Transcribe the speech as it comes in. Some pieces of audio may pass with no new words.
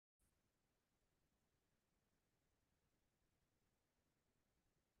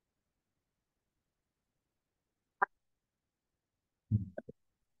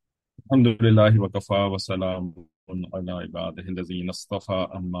अल्हम्दुलिल्लाहि वकफ़ा वसलामुन अला इबादिहिल्लज़ीना इस्तफ़ा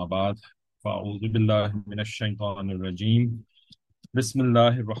अम्मा बाद फ़अऊज़ु बिल्लाहि मिनश शैतानिर रजीम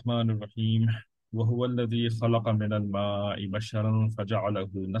बिस्मिल्लाहिर रहमानिर रहीम व हुवल्लज़ी ख़लक़ मिनल माइ बशरन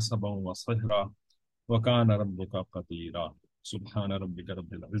फ़जअलहु नसबन व सिहरा व कान रब्बुका क़दीरा सुब्हान रब्बिका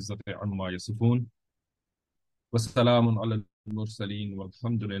रब्बिल इज़्ज़ति अम्मा यसिफ़ून वस्सलामुन अलल मुरसलीन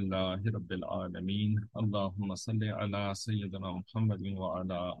वल्हम्दुलिल्लाहि रब्बिल आलमीन अल्लाहुम्मा सल्लि अला सय्यिदिना मुहम्मदिन व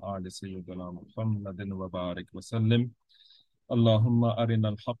अला आलि सय्यिदिना मुहम्मदिन व बारिक वसल्लिम अल्लाहुम्मा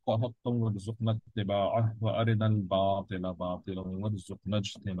अरिनल हक़्क़ हक़्क़न वरज़ुक़ना इत्तिबाअह व अरिनल बातिला बातिलन वरज़ुक़ना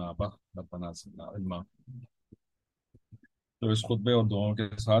इज्तिनाबह रब्बना ज़िदना इल्मा। तो इस खुतबे और दुआओं के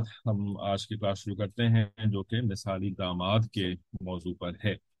साथ हम आज की क्लास शुरू करते हैं, जो कि मिसाली दामाद के मौजू पर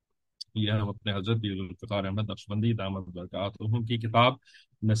है। ये हम अपने हजरत पीर जुल्फ़िकार अहमद नक्शबंदी दामद बरकातुहू की किताब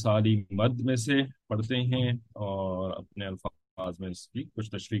मिसाली मद में से पढ़ते हैं और अपने अल्फाज में इसकी कुछ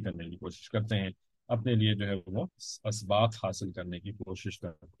तशरीह करने की कोशिश करते हैं, अपने लिए जो है वो असबात हासिल करने की कोशिश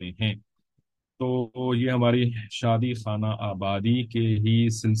करते हैं। तो ये हमारी शादी खाना आबादी के ही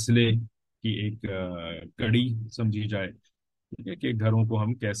सिलसिले की एक कड़ी समझी जाए। ठीक है कि घरों को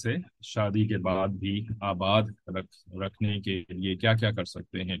हम कैसे शादी के बाद भी आबाद रखने के लिए क्या क्या कर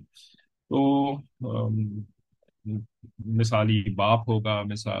सकते हैं। तो मिसाली बाप होगा,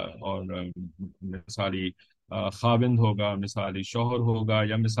 मिसाली खाविंद होगा, मिसाली शौहर होगा,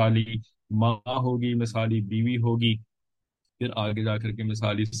 या मिसाली माँ होगी, मिसाली बीवी होगी। फिर आगे जा करके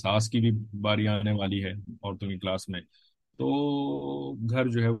मिसाली सास की भी बारी आने वाली है औरतों की क्लास में। तो घर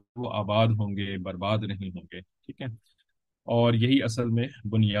जो है वो आबाद होंगे, बर्बाद नहीं होंगे। ठीक है। और यही असल में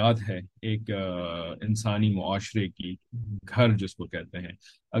बुनियाद है एक इंसानी मुआशरे की, घर जिसको कहते हैं।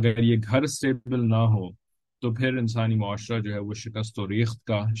 अगर ये घर स्टेबल ना हो तो फिर इंसानी मुआशरा जो है वो शिकस्त और रेख्त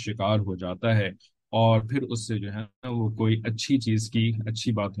का शिकार हो जाता है, और फिर उससे जो है ना वो कोई अच्छी चीज़ की,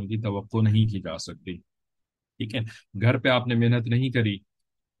 अच्छी बातों की तवक्को नहीं की जा सकती। ठीक है। घर पे आपने मेहनत नहीं करी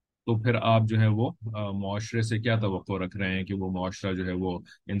तो फिर आप जो है वो मुआशरे से क्या तवक्को रख रहे हैं कि वो मुआशरा जो है वो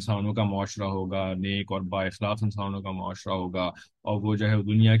इंसानों का मुआशरा होगा, नेक और बाइखलाक इंसानों का मुआशरा होगा, और वो जो है वो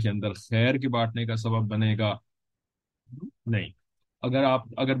दुनिया के अंदर खैर के बांटने का सबब बनेगा। नहीं।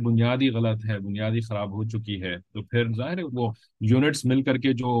 अगर बुनियादी गलत है, बुनियादी खराब हो चुकी है, तो फिर जाहिर है वो यूनिट्स मिल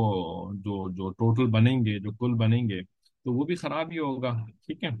करके जो जो जो टोटल बनेंगे, जो कुल बनेंगे, तो वो भी खराब ही होगा।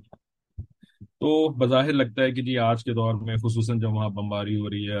 ठीक है। तो बज़ाहिर लगता है कि जी आज के दौर में खुसूसन जब वहाँ बमबारी हो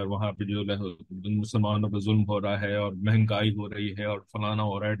रही है और वहाँ पे जो मुसलमानों पर जुल्म हो रहा है और महंगाई हो रही है और फलाना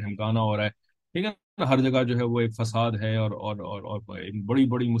हो रहा है, ढमकाना हो रहा है। ठीक है ना, हर जगह जो है वो एक फसाद है और एक बड़ी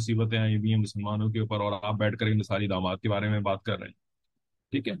बड़ी मुसीबतें आई हुई हैं मुसलमानों के ऊपर, और आप बैठ कर एक मिसाली दामाद के बारे में बात कर रहे हैं।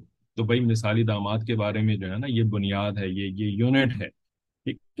 ठीक है। तो भाई मिसाली दामाद के बारे में जो है ना, ये बुनियाद है, ये यूनिट है।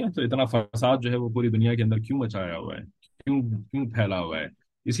 ठीक है। तो इतना फसाद जो है वो पूरी दुनिया के अंदर क्यों मचाया हुआ है, क्यों क्यों फैला हुआ है?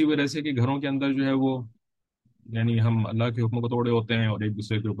 इसी वजह से कि घरों के अंदर जो है वो, यानी हम अल्लाह के हुक्म को तोड़े होते हैं और एक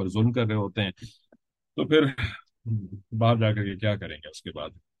दूसरे के ऊपर जुल्म कर रहे होते हैं। तो फिर बाहर जाकर के क्या करेंगे उसके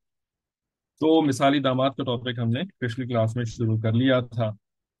बाद? तो मिसाली दामाद का टॉपिक हमने पिछली क्लास में शुरू कर लिया था।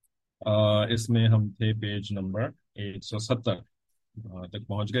 इसमें हम थे पेज नंबर 170 तक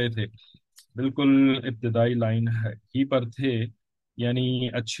पहुंच गए थे। बिल्कुल इब्तदाई लाइन ही पर थे, यानी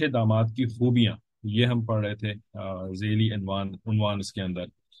अच्छे दामाद की खूबियां, ये हम पढ़ रहे थे झेली उन्वान उन्वान इसके अंदर।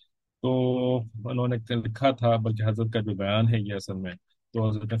 तो उन्होंने लिखा था, बल्कि हजरत का जो बयान है ये असल में, तो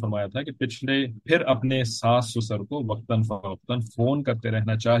हजरत ने फरमाया था कि पिछले फिर अपने सास ससुर को वक्तन फवक्तन फोन करते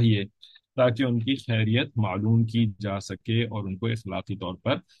रहना चाहिए, ताकि उनकी खैरियत मालूम की जा सके और उनको इखलाकी तौर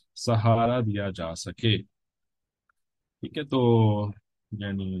पर सहारा दिया जा सके। ठीक है। तो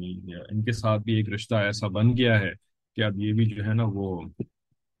यानी इनके साथ भी एक रिश्ता ऐसा बन गया है कि अब ये भी जो है ना वो,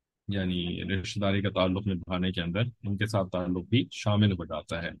 यानी रिश्तेदारी का ताल्लुक निभाने के अंदर इनके साथ ताल्लुक भी शामिल हो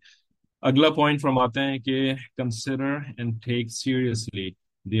जाता है। अगला पॉइंट फरमाते हैं कि consider and take seriously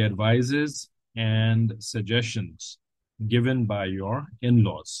the advises and suggestions given by your in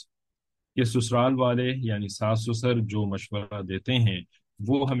laws. ये ससुराल वाले यानी सास ससुर जो मशवरा देते हैं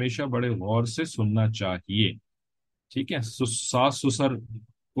वो हमेशा बड़े गौर से सुनना चाहिए। ठीक है। सास ससुर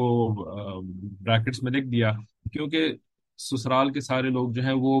को ब्रैकेट्स में लिख दिया, क्योंकि ससुराल के सारे लोग जो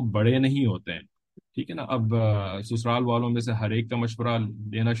हैं वो बड़े नहीं होते हैं। ठीक है ना। अब ससुराल वालों में से हर एक का मशवरा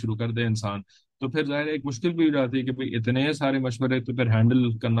लेना शुरू कर दे इंसान, तो फिर जाहिर है एक मुश्किल भी हो जाती है कि भाई इतने सारे मशवरे तो फिर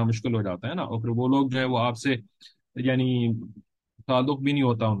हैंडल करना मुश्किल हो जाता है ना, और फिर वो लोग जो है वो आपसे, यानी ताल्लुक भी नहीं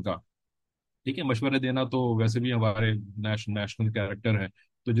होता उनका। ठीक है। मशवरे देना तो वैसे भी हमारे नेशनल कैरेक्टर है,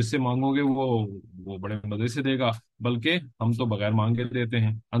 तो जिससे मांगोगे वो बड़े मजे से देगा, बल्कि हम तो बगैर मांगे देते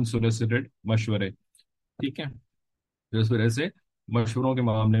हैं अनसोलिसिटेड मशवरे। ठीक है। तो इस वजह से मशवरों के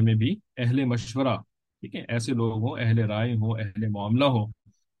मामले में भी अहले मशवरा, ठीक है, ऐसे लोग हों, अहले राय हो, अहले मामला हो,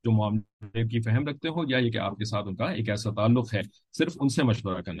 جو معاملے کی فہم رکھتے ہو، یا یہ کہ آپ کے ساتھ ان کا ایک ایسا تعلق ہے، صرف ان سے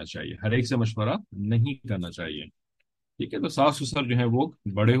مشورہ کرنا چاہیے، ہر ایک سے مشورہ نہیں کرنا چاہیے۔ ٹھیک ہے، تو ساس سسر جو ہے وہ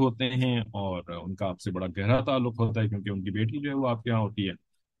بڑے ہوتے ہیں اور ان کا آپ سے بڑا گہرا تعلق ہوتا ہے، کیونکہ ان کی بیٹی جو ہے وہ آپ کے یہاں ہوتی ہے،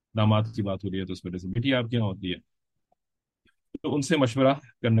 داماد کی بات ہو رہی ہے تو اس وجہ سے بیٹی آپ کے یہاں ہوتی ہے، تو ان سے مشورہ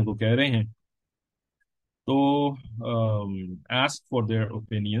کرنے کو کہہ رہے ہیں۔ تو ask for their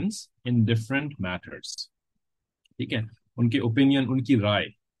opinions in different matters، ٹھیک ہے، ان کے اوپینین، ان کی رائے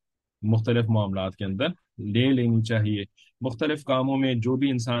مختلف معاملات کے اندر لے لینی چاہیے۔ مختلف کاموں میں جو بھی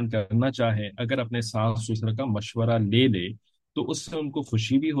انسان کرنا چاہے، اگر اپنے ساس سسر کا مشورہ لے لے تو اس سے ان کو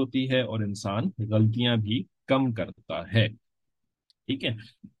خوشی بھی ہوتی ہے اور انسان غلطیاں بھی کم کرتا ہے۔ ٹھیک ہے،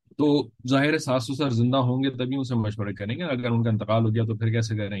 تو ظاہر ہے ساس سسر زندہ ہوں گے تبھی ان سے مشورے کریں گے، اگر ان کا انتقال ہو گیا تو پھر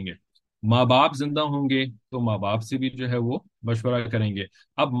کیسے کریں گے؟ ماں باپ زندہ ہوں گے تو ماں باپ سے بھی جو ہے وہ مشورہ کریں گے۔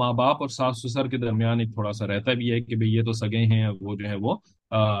 اب ماں باپ اور ساس سسر کے درمیان ایک تھوڑا سا رہتا بھی ہے کہ بھئی یہ تو سگے ہیں، وہ جو ہے وہ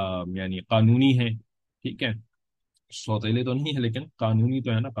یعنی قانونی ہیں، ٹھیک ہے، سوتیلے تو نہیں ہے لیکن قانونی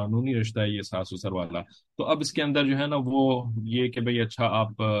تو ہے نا، قانونی رشتہ ہے یہ ساس سسر والا۔ تو اب اس کے اندر جو ہے نا وہ یہ کہ بھئی اچھا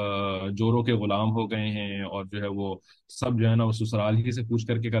آپ جوروں کے غلام ہو گئے ہیں اور جو ہے وہ سب جو ہے نا وہ سسرال ہی سے پوچھ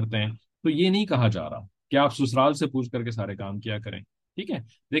کر کے کرتے ہیں، تو یہ نہیں کہا جا رہا کہ آپ سسرال سے پوچھ کر کے سارے کام کیا کریں۔ ٹھیک ہے،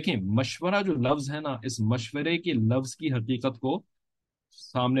 دیکھیں مشورہ جو لفظ ہے نا، اس مشورے کے لفظ کی حقیقت کو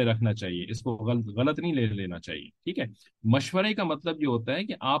سامنے رکھنا چاہیے، اس کو غلط غلط نہیں لے لینا چاہیے۔ ٹھیک ہے، مشورے کا مطلب یہ ہوتا ہے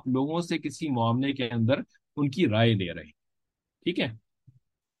کہ آپ لوگوں سے کسی معاملے کے اندر ان کی رائے لے رہے ہیں، ٹھیک ہے،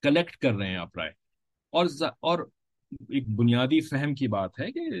 کلیکٹ کر رہے ہیں آپ رائے، اور ایک بنیادی فہم کی بات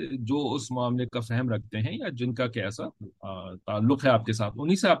ہے کہ جو اس معاملے کا فہم رکھتے ہیں یا جن کا کیسا تعلق ہے آپ کے ساتھ،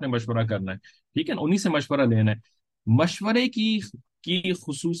 انہی سے آپ نے مشورہ کرنا ہے، ٹھیک ہے نا، انہی سے مشورہ لینا ہے۔ مشورے کی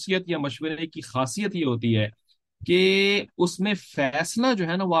خصوصیت یا مشورے کی خاصیت یہ ہوتی ہے کہ اس میں فیصلہ جو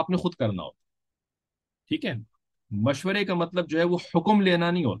ہے نا وہ آپ نے خود کرنا ہوتا، ٹھیک ہے، مشورے کا مطلب جو ہے وہ حکم لینا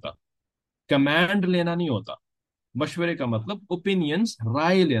نہیں ہوتا، کمانڈ لینا نہیں ہوتا، مشورے کا مطلب اوپینینز،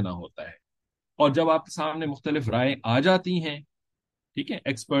 رائے لینا ہوتا ہے۔ اور جب آپ کے سامنے مختلف رائے آ جاتی ہیں، ٹھیک ہے،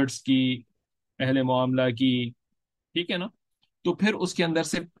 ایکسپرٹس کی، اہل معاملہ کی، ٹھیک ہے نا، تو پھر اس کے اندر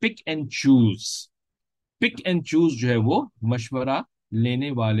سے pick and choose, pick and choose جو ہے وہ مشورہ لینے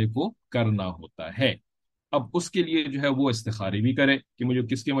والے کو کرنا ہوتا ہے۔ اب اس کے لیے جو ہے وہ استخارے بھی کرے کہ مجھے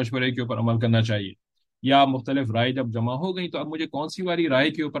کس کے مشورے کے اوپر عمل کرنا چاہیے، یا مختلف رائے جب جمع ہو گئی تو اب مجھے کون سی والی رائے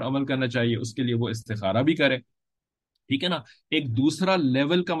کے اوپر عمل کرنا چاہیے، اس کے لیے وہ استخارہ بھی کرے، ٹھیک ہے نا۔ ایک دوسرا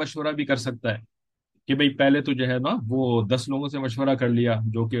لیول کا مشورہ بھی کر سکتا ہے کہ بھئی پہلے تو جو ہے نا وہ 10 لوگوں سے مشورہ کر لیا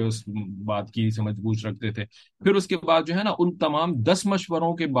جو کہ اس بات کی سمجھ بوجھ رکھتے تھے، پھر اس کے بعد جو ہے نا ان تمام 10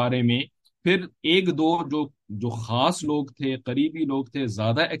 مشوروں کے بارے میں پھر ایک دو جو خاص لوگ تھے، قریبی لوگ تھے،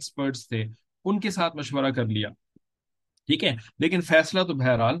 زیادہ ایکسپرٹس تھے، ان کے ساتھ مشورہ کر لیا، ٹھیک ہے، لیکن فیصلہ تو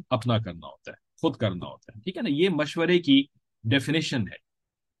بہرحال اپنا کرنا ہوتا ہے، خود کرنا ہوتا ہے، ٹھیک ہے نا، یہ مشورے کی ڈیفینیشن ہے،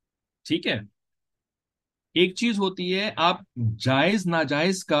 ٹھیک ہے۔ ایک چیز ہوتی ہے آپ جائز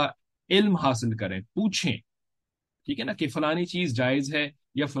ناجائز کا علم حاصل کریں، پوچھیں، ٹھیک ہے نا، کہ فلانی چیز جائز ہے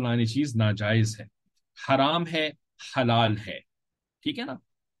یا فلانی چیز ناجائز ہے، حرام ہے، حلال ہے، ٹھیک ہے نا۔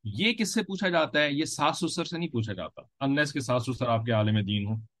 یہ کس سے پوچھا جاتا ہے؟ یہ ساس سسر سے نہیں پوچھا جاتا، انلیس کہ ساس سسر آپ کے عالم دین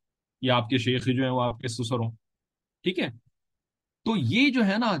ہوں یا آپ کے شیخ جو ہیں وہ آپ کے سسر ہوں، ٹھیک ہے۔ تو یہ جو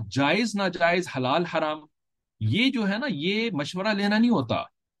ہے نا جائز ناجائز، حلال حرام، یہ جو ہے نا یہ مشورہ لینا نہیں ہوتا،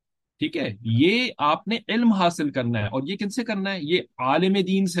 ٹھیک ہے، یہ آپ نے علم حاصل کرنا ہے، اور یہ کن سے کرنا ہے؟ یہ عالم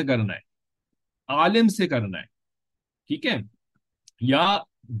دین سے کرنا ہے، عالم سے کرنا ہے، ٹھیک ہے، یا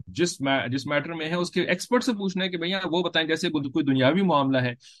جس میٹر میں ہے اس کے ایکسپرٹ سے پوچھنا ہے کہ بھیا وہ بتائیں، جیسے کوئی دنیاوی معاملہ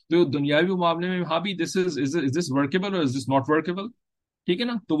ہے تو دنیاوی معاملے میں ہاں بھی از دس ورکیبل اور از دس ناٹ ورکیبل، ٹھیک ہے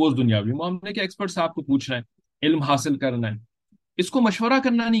نا، تو وہ اس دنیاوی معاملے کے ایکسپرٹ سے آپ کو پوچھنا ہے، علم حاصل کرنا ہے، اس کو مشورہ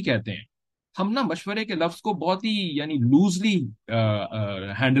کرنا نہیں کہتے ہیں۔ ہم نا مشورے کے لفظ کو بہت ہی یعنی لوزلی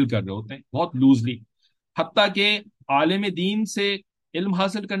ہینڈل کر رہے ہوتے ہیں، بہت لوزلی، حتیٰ کہ عالم دین سے علم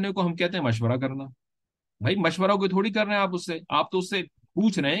حاصل کرنے کو ہم کہتے ہیں مشورہ کرنا۔ بھائی مشورہ کوئی تھوڑی کر رہے ہیں آپ اس سے، آپ تو اس سے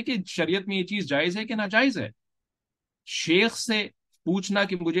پوچھ رہے ہیں کہ شریعت میں یہ چیز جائز ہے کہ ناجائز ہے۔ شیخ سے پوچھنا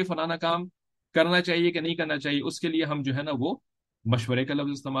کہ مجھے فلانا کام کرنا چاہیے کہ نہیں کرنا چاہیے، اس کے لیے ہم جو ہے نا وہ مشورے کا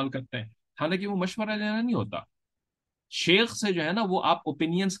لفظ استعمال کرتے ہیں، حالانکہ وہ مشورہ لینا نہیں ہوتا۔ شیخ سے جو ہے نا وہ آپ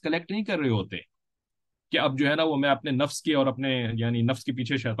اوپینینز کلیکٹ نہیں کر رہے ہوتے کہ اب جو ہے نا وہ میں اپنے نفس کے اور اپنے یعنی نفس کے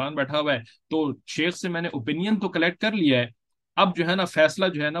پیچھے شیطان بیٹھا ہوا ہے، تو شیخ سے میں نے اوپینین تو کلیکٹ کر لیا ہے، اب جو ہے نا فیصلہ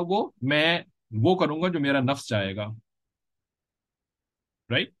جو ہے نا وہ میں وہ کروں گا جو میرا نفس چاہے گا،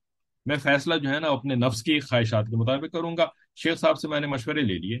 رائٹ، میں فیصلہ جو ہے نا اپنے نفس کی خواہشات کے مطابق کروں گا۔ شیخ صاحب سے میں نے مشورے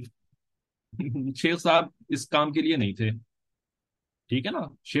لے لیے شیخ صاحب اس کام کے لیے نہیں تھے، ٹھیک ہے نا،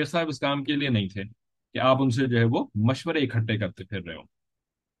 شیخ صاحب اس کام کے لیے نہیں تھے کہ آپ ان سے جو ہے وہ مشورے اکٹھے کرتے پھر رہے ہو۔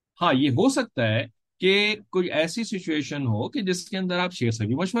 ہاں یہ ہو سکتا ہے کہ کوئی ایسی سچویشن ہو کہ جس کے اندر آپ شیخ سے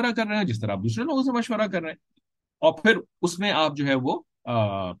بھی مشورہ کر رہے ہیں، جس طرح آپ دوسرے لوگوں سے مشورہ کر رہے ہیں، اور پھر اس میں آپ جو ہے وہ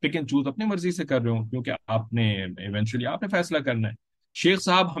پک اینڈ چوز اپنی مرضی سے کر رہے ہو، کیونکہ آپ نے ایونچولی آپ نے فیصلہ کرنا ہے۔ شیخ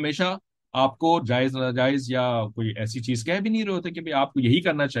صاحب ہمیشہ آپ کو جائز ناجائز یا کوئی ایسی چیز کہہ بھی نہیں رہے ہوتے کہ بھئی آپ کو یہی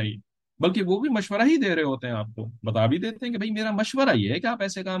کرنا چاہیے، بلکہ وہ بھی مشورہ ہی دے رہے ہوتے ہیں، آپ کو بتا بھی دیتے ہیں کہ بھئی میرا مشورہ یہ ہے کہ آپ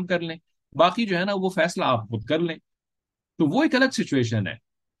ایسے کام کر لیں، باقی جو ہے نا وہ فیصلہ آپ خود کر لیں۔ تو وہ ایک الگ سچویشن ہے۔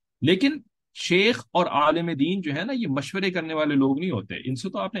 لیکن شیخ اور عالم دین جو ہے نا، یہ مشورے کرنے والے لوگ نہیں ہوتے، ان سے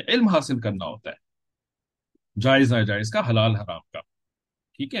تو آپ نے علم حاصل کرنا ہوتا ہے، جائز ناجائز کا، حلال حرام کا،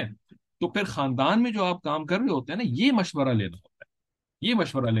 ٹھیک ہے؟ تو پھر خاندان میں جو آپ کام کر رہے ہوتے ہیں نا، یہ مشورہ لینا ہوتا ہے، یہ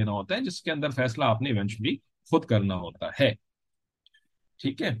مشورہ لینا ہوتا ہے جس کے اندر فیصلہ آپ نے ایونچولی خود کرنا ہوتا ہے،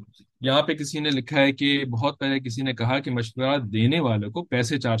 ٹھیک ہے؟ یہاں پہ کسی نے لکھا ہے کہ بہت پہلے کسی نے کہا کہ مشورہ دینے والے کو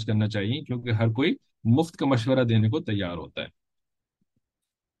پیسے چارج کرنا چاہیے، کیونکہ ہر کوئی مفت کا مشورہ دینے کو تیار ہوتا ہے۔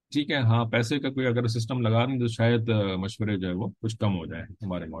 ٹھیک ہے، ہاں، پیسے کا کوئی اگر سسٹم لگا دیں تو شاید مشورے جو ہے وہ کچھ کم ہو جائے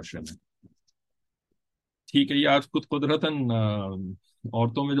ہمارے معاشرے میں۔ ٹھیک ہے، یہ آج خود قدرتاً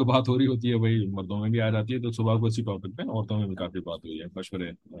عورتوں میں جو بات ہو رہی ہوتی ہے وہی مردوں میں بھی آ جاتی ہے، تو صبح کو اسی ٹاپک پہ عورتوں میں بھی کافی بات ہوئی ہے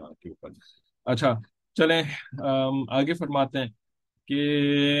مشورے کے اوپر۔ اچھا، چلیں آگے فرماتے ہیں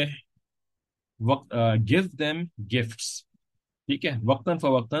کہ وقت گیو دیم گفٹس، ٹھیک ہے، وقتاً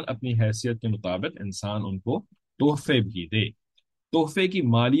فوقتاً اپنی حیثیت کے مطابق انسان ان کو تحفے بھی دے۔ تحفے کی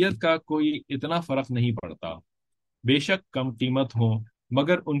مالیت کا کوئی اتنا فرق نہیں پڑتا، بے شک کم قیمت ہوں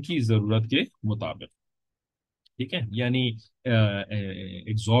مگر ان کی ضرورت کے مطابق، ٹھیک ہے؟ یعنی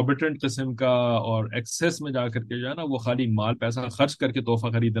ایگزوربیٹنٹ قسم کا اور ایکسیس میں جا کر کے جو ہے نا وہ خالی مال پیسہ خرچ کر کے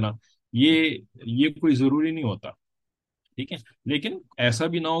تحفہ خریدنا، یہ یہ کوئی ضروری نہیں ہوتا، ٹھیک ہے؟ لیکن ایسا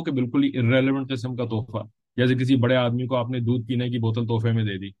بھی نہ ہو کہ بالکل ہی ارریلیونٹ قسم کا تحفہ، جیسے کسی بڑے آدمی کو آپ نے دودھ پینے کی بوتل تحفے میں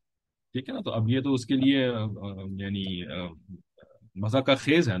دے دی، ٹھیک ہے نا، تو اب یہ تو اس کے لیے یعنی مذاق کا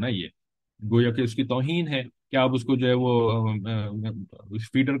خیز ہے نا، یہ گویا کہ اس کی توہین ہے کہ آپ اس کو جو ہے وہ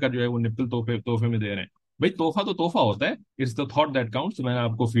فیڈر کا جو ہے وہ نپل تحفے میں دے رہے ہیں۔ بھائی تحفہ تو تحفہ ہوتا ہے، it's the thought that counts, میں نے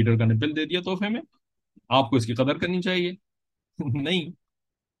آپ کو فیڈر کا نپل دے دیا تحفے میں، آپ کو اس کی قدر کرنی چاہیے۔ نہیں،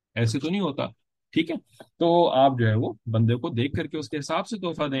 ایسے تو نہیں ہوتا، ٹھیک ہے؟ تو آپ جو ہے وہ بندے کو دیکھ کر کے اس کے حساب سے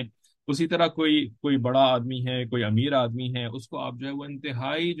تحفہ دیں۔ اسی طرح کوئی بڑا آدمی ہے، کوئی امیر آدمی ہے، اس کو آپ جو ہے وہ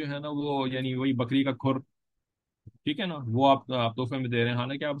انتہائی جو ہے نا وہ یعنی وہی بکری کا کھر، ٹھیک ہے نا، وہ آپ تحفے میں دے رہے ہیں،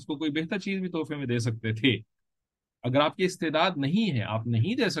 حالانکہ آپ اس کو کوئی بہتر چیز بھی تحفے میں دے سکتے تھے۔ اگر آپ کی استعداد نہیں ہے، آپ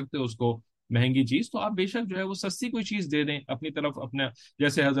نہیں دے سکتے اس کو مہنگی چیز، تو آپ بے شک جو ہے وہ سستی کوئی چیز دے دیں اپنی طرف اپنے،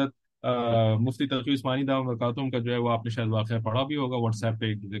 جیسے حضرت مفتی تقی عثمانی دامت برکاتہم کا جو ہے وہ آپ نے شاید واقعہ پڑھا بھی ہوگا، واٹس ایپ پہ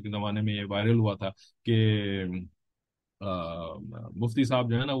ایک زمانے میں یہ وائرل ہوا تھا کہ مفتی صاحب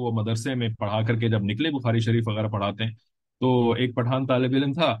جو ہے نا وہ مدرسے میں پڑھا کر کے جب نکلے، بخاری شریف وغیرہ پڑھاتے ہیں، تو ایک پٹھان طالب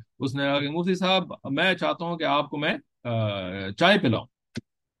علم تھا، اس نے کہا کہ مفتی صاحب میں چاہتا ہوں کہ آپ کو میں چائے پلاؤں،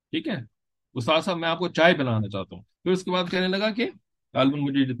 ٹھیک ہے، استاد صاحب میں آپ کو چائے پلانا چاہتا ہوں۔ پھر اس کے بعد کہنے لگا کہ غالباً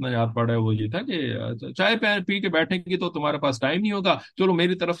مجھے جتنا یاد پڑ رہا ہے وہ یہ تھا کہ چائے پی کے بیٹھیں گی تو تمہارے پاس ٹائم نہیں ہوگا، چلو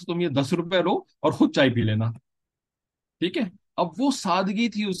میری طرف سے تم یہ 10 روپے لو اور خود چائے پی لینا، ٹھیک ہے؟ اب وہ سادگی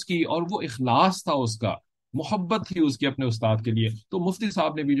تھی اس کی، اور وہ اخلاص تھا اس کا، محبت تھی اس کی اپنے استاد کے لیے، تو مفتی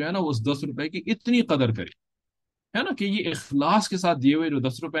صاحب نے بھی جو ہے نا اس 10 روپے کی اتنی قدر کری، ہے نا، کہ یہ اخلاص کے ساتھ دیے ہوئے جو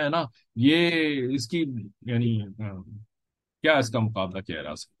 10 روپے ہے نا، یہ اس کی یعنی کیا اس کا مقابلہ کیا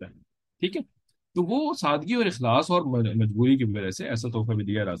جا سکتا ہے، ٹھیک ہے؟ تو وہ سادگی اور اخلاص اور مجبوری کی وجہ سے ایسا تحفہ بھی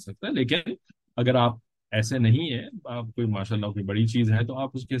دیا جا سکتا ہے، لیکن اگر آپ ایسے نہیں ہیں، آپ کوئی ماشاء اللہ کوئی بڑی چیز ہے، تو آپ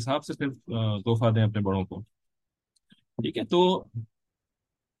اس کے حساب سے پھر تحفہ دیں اپنے بڑوں کو، ٹھیک ہے؟ تو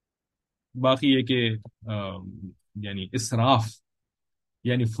باقی یہ کہ یعنی اسراف،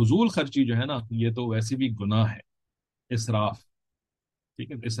 یعنی فضول خرچی جو ہے نا، یہ تو ویسے بھی گناہ ہے، اسراف،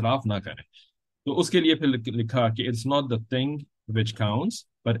 ٹھیک ہے؟ اسراف نہ کریں۔ تو اس کے لیے پھر لکھا کہ it's not the thing which counts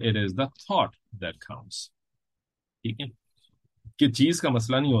but it is the thought that counts, ٹھیک ہے؟ کہ چیز کا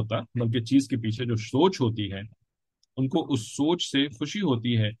مسئلہ نہیں ہوتا، بلکہ چیز کے پیچھے جو سوچ ہوتی ہے، ان کو اس سوچ سے خوشی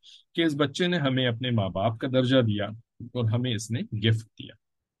ہوتی ہے کہ اس بچے نے ہمیں اپنے ماں باپ کا درجہ دیا اور ہمیں اس نے گفٹ دیا،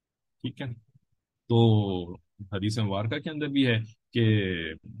 ٹھیک ہے؟ تو حدیث مبارکہ کے اندر بھی ہے کہ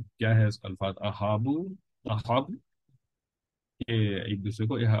کیا ہے اس کا الفاظ، احاب کہ ایک دوسرے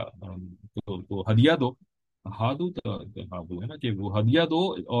کو تو ہدیہ دو، ہادو تو ہے نا کہ وہ ہدیہ دو،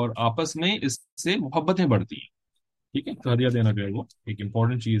 اور آپس میں اس سے محبتیں بڑھتی ہیں، ٹھیک ہے؟ تو ہدیہ دینا جو ہے وہ ایک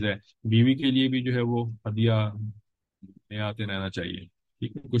امپورٹنٹ چیز ہے، بیوی کے لیے بھی جو ہے وہ ہدیہ لے آتے رہنا چاہیے،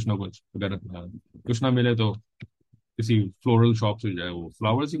 ٹھیک ہے؟ کچھ نہ کچھ، اگر کچھ نہ ملے تو کسی فلورل شاپ سے جو ہے وہ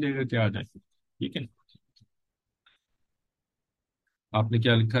فلاورز ہی لے کر کے آ جائیں، ٹھیک ہے؟ آپ نے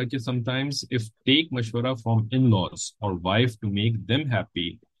کیا لکھا ہے کہ سم ٹائمز اف ٹیک مشورہ فرام ان لاز اور wife to make them happy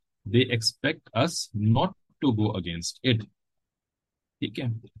they expect us not to go against it, ٹھیک ہے؟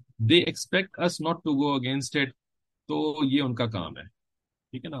 They expect us not to go against it, تو یہ ان کا کام ہے.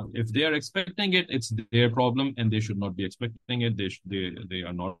 ٹھیک ہے نا. If they are expecting it it's their problem and they should not be expecting it, they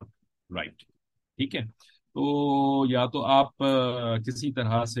are not right. ٹھیک ہے. تو یا تو آپ کسی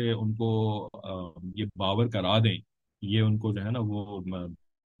طرح سے ان کو یہ باور کرا دیں، یہ ان کو جو ہے نا وہ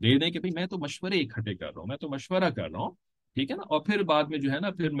دے دیں کہ بھائی میں تو مشورے اکٹھے کر رہا ہوں، میں تو مشورہ کر رہا ہوں. ٹھیک ہے نا. اور پھر بعد میں جو ہے نا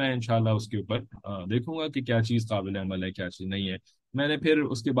پھر میں انشاءاللہ اس کے اوپر دیکھوں گا کہ کیا چیز قابل عمل ہے کیا چیز نہیں ہے. میں نے پھر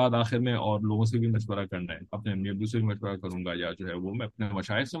اس کے بعد آخر میں اور لوگوں سے بھی مشورہ کرنا ہے، اپنے امی ابو سے بھی مشورہ کروں گا، یا جو ہے وہ میں اپنے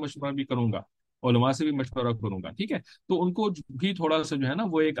مشائخ سے مشورہ بھی کروں گا، علماء سے بھی مشورہ کروں گا. ٹھیک ہے. تو ان کو بھی تھوڑا سا جو ہے نا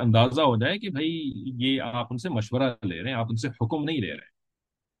وہ ایک اندازہ ہو جائے کہ بھائی یہ آپ ان سے مشورہ لے رہے ہیں، آپ ان سے حکم نہیں لے رہے ہیں.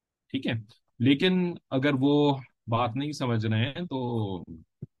 ٹھیک ہے. لیکن اگر وہ بات نہیں سمجھ رہے ہیں تو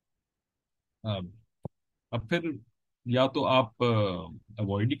آ، اب پھر یا تو آپ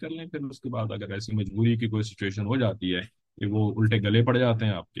اوائڈ ہی کر لیں. پھر اس کے بعد اگر ایسی مجبوری کی کوئی سچویشن ہو جاتی ہے کہ وہ الٹے گلے پڑ جاتے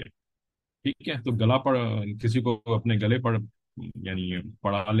ہیں آپ کے، ٹھیک ہے، تو گلا پڑ کسی کو اپنے گلے پڑ یعنی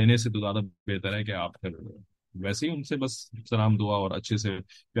پڑھا لینے سے تو زیادہ بہتر ہے کہ آپ پھر ویسے ہی ان سے بس سلام دعا اور اچھے سے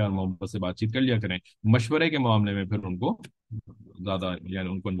پیار محبت سے بات چیت کر لیا کریں. مشورے کے معاملے میں پھر ان کو زیادہ یعنی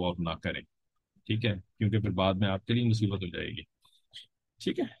ان کو انوالو نہ کریں. ٹھیک ہے. کیونکہ پھر بعد میں آپ کے لیے مصیبت ہو جائے گی.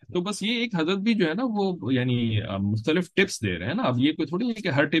 ٹھیک ہے. تو بس یہ ایک حضرت بھی جو ہے نا وہ یعنی مختلف ٹپس دے رہے ہیں نا. اب یہ کوئی تھوڑی ہے کہ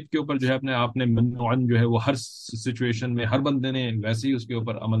ہر ٹپ کے اوپر جو ہے اپنے آپ نے منوعاً جو ہے وہ ہر سچویشن میں ہر بندے نے ویسے ہی اس کے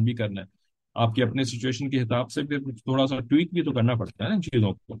اوپر عمل بھی کرنا ہے. آپ کی اپنے سچویشن کے حساب سے پھر تھوڑا سا ٹویک بھی تو کرنا پڑتا ہے نا ان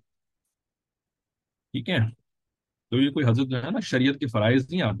چیزوں کو. ٹھیک ہے. تو یہ کوئی حضرت جو ہے نا شریعت کے فرائض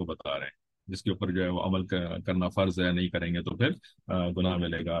نہیں آپ کو بتا رہے ہیں جس کے اوپر جو ہے وہ عمل کرنا فرض ہے، نہیں کریں گے تو پھر گناہ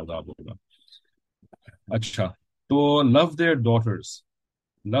ملے گا، عذاب ہوگا. اچھا. تو love their daughters,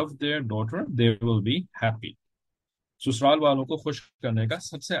 love their daughter they will be happy. سسرال والوں کو خوش کرنے کا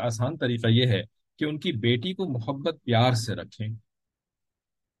سب سے آسان طریقہ یہ ہے کہ ان کی بیٹی کو محبت پیار سے رکھیں.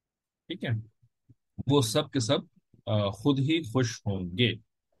 ٹھیک ہے. وہ سب کے سب خود ہی خوش ہوں گے.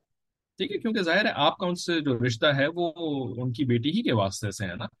 ٹھیک ہے. کیونکہ ظاہر ہے آپ کا ان سے جو رشتہ ہے وہ ان کی بیٹی ہی کے واسطے سے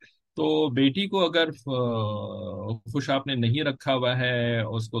ہے نا. تو بیٹی کو اگر خوش آپ نے نہیں رکھا ہوا ہے،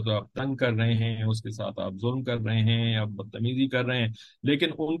 اس کو تو آپ تنگ کر رہے ہیں، اس کے ساتھ آپ ظلم کر رہے ہیں، آپ بدتمیزی کر رہے ہیں،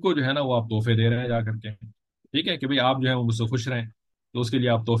 لیکن ان کو جو ہے نا وہ آپ تحفے دے رہے ہیں جا کر کے. ٹھیک ہے. کہ بھئی آپ جو ہے وہ مجھ سے خوش رہیں، تو اس کے لیے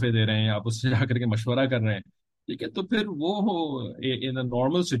آپ تحفے دے رہے ہیں، آپ اس سے جا کر کے مشورہ کر رہے ہیں. ٹھیک ہے. تو پھر وہ ان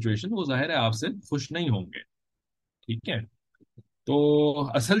نارمل سچویشن وہ ظاہر ہے آپ سے خوش نہیں ہوں گے. ٹھیک ہے. تو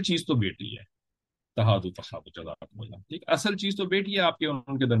اصل چیز تو بیٹی ہے. تحاد تخاب جزاکم اللہ. ٹھیک. اصل چیز تو بیٹی ہے آپ کے اور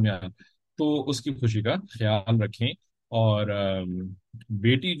ان کے درمیان. تو اس کی خوشی کا خیال رکھیں. اور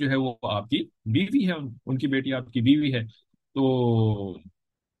بیٹی جو ہے وہ آپ کی بیوی ہے، ان کی بیٹی آپ کی بیوی ہے. تو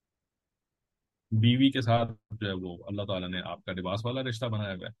بیوی کے ساتھ جو ہے وہ اللہ تعالیٰ نے آپ کا لباس والا رشتہ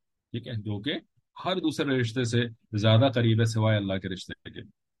بنایا ہوا ہے. ٹھیک ہے. جو کہ ہر دوسرے رشتے سے زیادہ قریب ہے سوائے اللہ کے رشتے کے.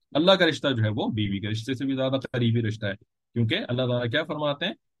 اللہ کا رشتہ جو ہے وہ بیوی کے رشتے سے بھی زیادہ قریبی رشتہ ہے. کیونکہ اللہ تعالیٰ کیا فرماتے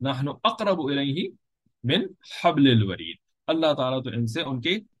ہیں؟ نحن اقرب الیہ من حبل الورید. اللہ تعالیٰ تو ان سے ان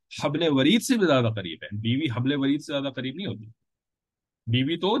کے حبل ورید سے بھی زیادہ قریب ہے. بیوی حبل ورید سے زیادہ قریب نہیں ہوتی.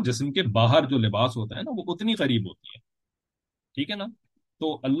 بیوی تو جسم کے باہر جو لباس ہوتا ہے نا وہ اتنی قریب ہوتی ہے. ٹھیک ہے نا.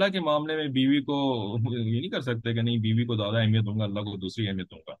 تو اللہ کے معاملے میں بیوی کو یہ نہیں کر سکتے کہ نہیں بیوی کو زیادہ اہمیت دوں گا، اللہ کو دوسری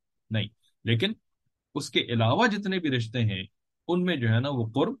اہمیت دوں گا. نہیں. لیکن اس کے علاوہ جتنے بھی رشتے ہیں ان میں جو ہے نا وہ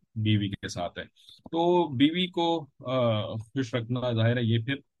قرب بیوی کے ساتھ ہے. تو بیوی کو خوش رکھنا ظاہر ہے یہ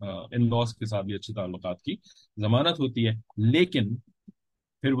پھر ان لاس کے ساتھ بھی اچھے تعلقات کی ضمانت ہوتی ہے. لیکن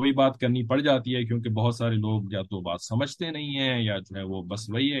پھر وہی بات کرنی پڑ جاتی ہے کیونکہ بہت سارے لوگ یا تو بات سمجھتے نہیں ہیں یا جو ہے وہ بس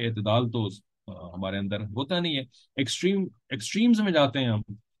وہی ہے اعتدال تو ہمارے اندر ہوتا نہیں ہے. ایکسٹریمز میں جاتے ہیں ہم.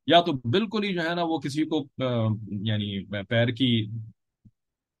 یا تو بالکل ہی جو ہے نا وہ کسی کو یعنی پیر کی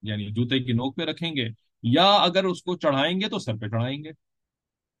یعنی جوتے کی نوک پہ رکھیں گے، یا اگر اس کو چڑھائیں گے تو سر پہ چڑھائیں گے.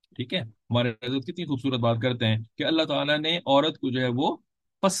 ٹھیک ہے. ہمارے حضرت کتنی خوبصورت بات کرتے ہیں کہ اللہ تعالیٰ نے عورت کو جو ہے وہ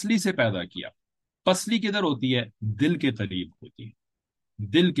پسلی سے پیدا کیا. پسلی کدھر ہوتی ہے؟ دل کے قریب ہوتی ہے،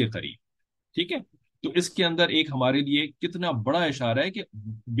 دل کے قریب. ٹھیک ہے. تو اس کے اندر ایک ہمارے لیے کتنا بڑا اشارہ ہے کہ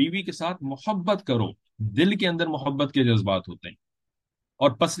بیوی کے ساتھ محبت کرو. دل کے اندر محبت کے جذبات ہوتے ہیں.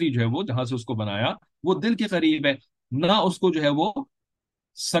 اور پسلی جو ہے وہ جہاں سے اس کو بنایا وہ دل کے قریب ہے. نہ اس کو جو ہے وہ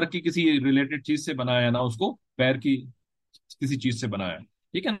سر کی کسی ریلیٹڈ چیز سے بنایا، نہ اس کو پیر کی کسی چیز سے بنایا.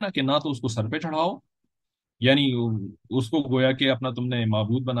 ٹھیک ہے نا. کہ نہ تو اس کو سر پہ چڑھاؤ یعنی اس کو گویا کہ اپنا تم نے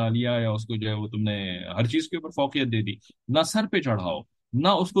معبود بنا لیا، یا اس کو جو ہے وہ تم نے ہر چیز کے اوپر فوقیت دے دی. نہ سر پہ چڑھاؤ، نہ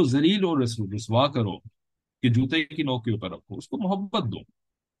اس کو ذلیل اور رسوا کرو کہ جوتے کی نوک کے اوپر رکھو. اس کو محبت دو.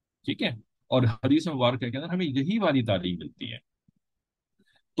 ٹھیک ہے. اور حدیث مبارک کے اندر ہمیں یہی والی تعلیم ملتی ہے.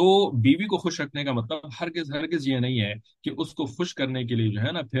 تو بیوی کو خوش رکھنے کا مطلب ہرگز ہرگز یہ نہیں ہے کہ اس کو خوش کرنے کے لیے جو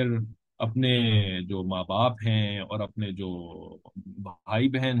ہے نا پھر اپنے جو ماں باپ ہیں اور اپنے جو بھائی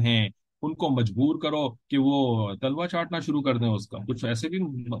بہن ہیں ان کو مجبور کرو کہ وہ تلوا چاٹنا شروع کر دیں اس کا. کچھ ایسے بھی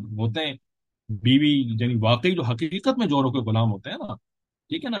ہوتے ہیں بیوی، یعنی واقعی جو حقیقت میں جوروں کے غلام ہوتے ہیں نا،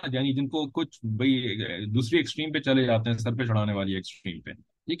 ٹھیک ہے نا، یعنی جن کو کچھ بھائی دوسری ایکسٹریم پہ چلے جاتے ہیں، سر پہ چڑھانے والی ایکسٹریم پہ،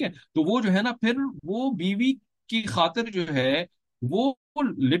 ٹھیک ہے. تو وہ جو ہے نا پھر وہ بیوی کی خاطر جو ہے وہ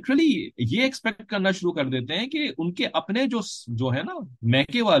لٹرلی یہ ایکسپیکٹ کرنا شروع کر دیتے ہیں کہ ان کے اپنے جو ہے نا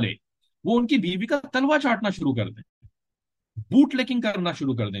میکے والے، وہ ان کی بیوی کا تلوا چاٹنا شروع کر دیں، بوٹ لیکنگ کرنا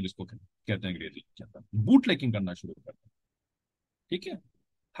شروع کر دیں، جس کو کہتے ہیں انگریزی کے اندر بوٹ لیکنگ کرنا شروع کر دیں. ٹھیک ہے،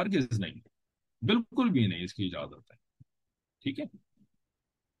 ہرگز نہیں، بالکل بھی نہیں اس کی اجازت ہے. ٹھیک ہے.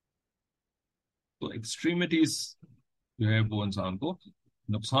 تو ایکسٹریمٹیز جو ہے وہ انسان کو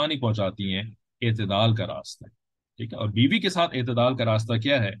نقصان ہی پہنچاتی ہیں. اعتدال کا راستہ. ٹھیک ہے، اور بیوی کے ساتھ اعتدال کا راستہ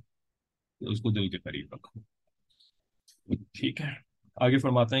کیا ہے؟ کہ اس کو دل کے قریب رکھو. ٹھیک ہے. آگے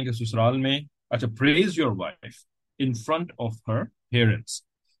فرماتے ہیں کہ سسرال میں، اچھا، praise your wife in front of her parents,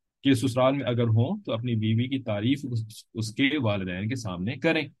 کہ سسرال میں اگر ہوں تو اپنی بیوی کی تعریف اس کے والدین کے سامنے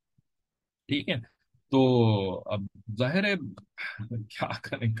کریں. ٹھیک ہے. تو اب ظاہر ہے کیا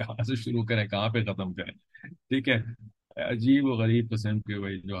کریں، کہاں سے شروع کریں، کہاں پہ ختم کریں. ٹھیک ہے. عجیب و غریب قسم کے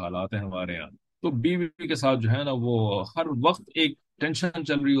وہی جو حالات ہیں ہمارے یہاں. تو بیوی کے ساتھ جو ہے نا وہ ہر وقت ایک ٹینشن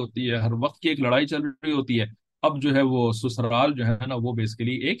چل رہی ہوتی ہے، ہر وقت کی ایک لڑائی چل رہی ہوتی ہے. اب جو ہے وہ سسرال جو ہے نا وہ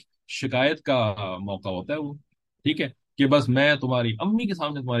بیسیکلی ایک شکایت کا موقع ہوتا ہے وہ. ٹھیک ہے. کہ بس میں تمہاری امی کے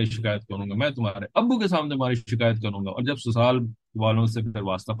سامنے تمہاری شکایت کروں گا، میں تمہارے ابو کے سامنے تمہاری شکایت کروں گا. اور جب سسرال والوں سے پھر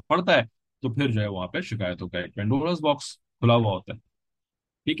واسطہ پڑتا ہے تو پھر جو ہے وہاں پہ شکایتوں کا ایک پینڈورس باکس کھلا ہوا ہوتا ہے.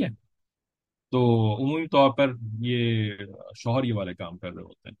 ٹھیک ہے. تو عمومی طور پر یہ شوہر یہ والے کام کر رہے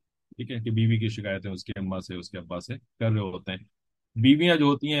ہوتے ہیں. ٹھیک ہے، کہ بیوی کی شکایتیں اس کی اماں سے، اس کے ابا سے کر رہے ہوتے ہیں. بیویاں جو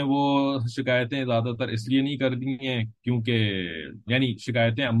ہوتی ہیں وہ شکایتیں زیادہ تر اس لیے نہیں کرتی ہیں کیونکہ، یعنی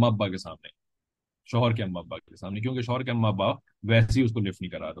شکایتیں اماں ابا کے سامنے، شوہر کے اماں ابا کے سامنے، کیونکہ شوہر کے اماں ابا ویسے ہی اس کو لفٹ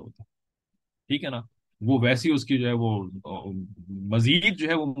نہیں کرا رہے ہوتے. ٹھیک ہے نا. وہ ویسی اس کی جو ہے وہ مزید جو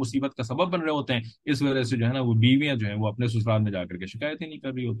ہے وہ مصیبت کا سبب بن رہے ہوتے ہیں. اس وجہ سے جو ہے نا وہ بیویاں جو ہیں وہ اپنے سسرال میں جا کر کے شکایتیں نہیں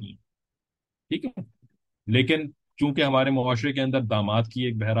کر رہی ہوتی ہیں. ٹھیک ہے. لیکن چونکہ ہمارے معاشرے کے اندر داماد کی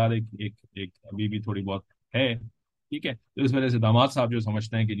ایک بہرحال ایک ابھی بھی تھوڑی بہت ہے. ٹھیک ہے. تو اس وجہ سے داماد صاحب جو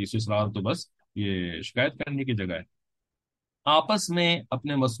سمجھتے ہیں کہ جی سسرال تو بس یہ شکایت کرنے کی جگہ ہے. آپس میں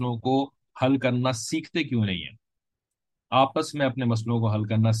اپنے مسئلوں کو حل کرنا سیکھتے کیوں نہیں ہیں؟ آپس میں اپنے مسئلوں کو حل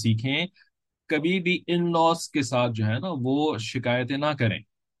کرنا سیکھیں. کبھی بھی ان لاس کے ساتھ جو ہے نا وہ شکایتیں نہ کریں،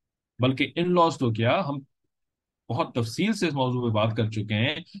 بلکہ ان لاس تو کیا، ہم بہت تفصیل سے اس موضوع پہ بات کر چکے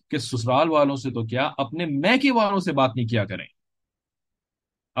ہیں کہ سسرال والوں سے تو کیا، اپنے میکے والوں سے بات نہیں کیا کریں.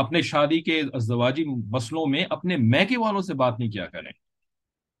 اپنے شادی کے ازدواجی مسئلوں میں اپنے میکے والوں سے بات نہیں کیا کریں،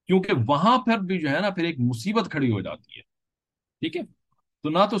 کیونکہ وہاں پر بھی جو ہے نا پھر ایک مصیبت کھڑی ہو جاتی ہے. ٹھیک ہے. تو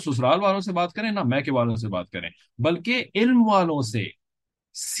نہ تو سسرال والوں سے بات کریں، نہ میکے والوں سے بات کریں، بلکہ علم والوں سے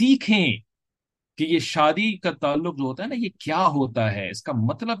سیکھیں کہ یہ شادی کا تعلق جو ہوتا ہے نا یہ کیا ہوتا ہے، اس کا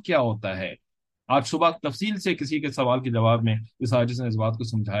مطلب کیا ہوتا ہے. آج صبح تفصیل سے کسی کے سوال کے جواب میں اس حاجی نے اس بات کو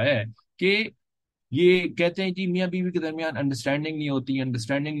سمجھایا ہے کہ یہ کہتے ہیں جی میاں بیوی کے درمیان انڈرسٹینڈنگ نہیں ہوتی،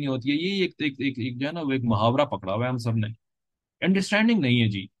 انڈرسٹینڈنگ نہیں ہوتی ہے. یہ ایک جو ہے نا وہ ایک محاورہ پکڑا ہوا ہے ہم سب نے. انڈرسٹینڈنگ نہیں ہے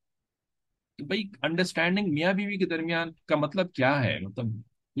جی. کہ بھائی انڈرسٹینڈنگ میاں بیوی کے درمیان کا مطلب کیا ہے، مطلب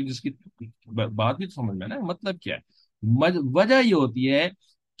جس کی بات بھی تو سمجھ میں نا مطلب کیا ہے. وجہ یہ ہوتی ہے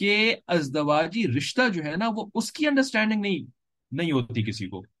کہ ازدواجی رشتہ جو ہے نا وہ اس کی انڈرسٹینڈنگ نہیں ہوتی کسی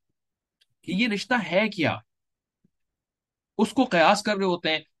کو کہ یہ رشتہ ہے کیا. اس کو قیاس کر رہے ہوتے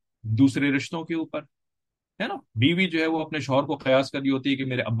ہیں دوسرے رشتوں کے اوپر، ہے نا. بیوی جو ہے وہ اپنے شوہر کو قیاس کر رہی ہوتی ہے کہ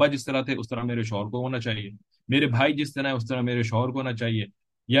میرے ابا جس طرح تھے اس طرح میرے شوہر کو ہونا چاہیے، میرے بھائی جس طرح ہے اس طرح میرے شوہر کو ہونا چاہیے،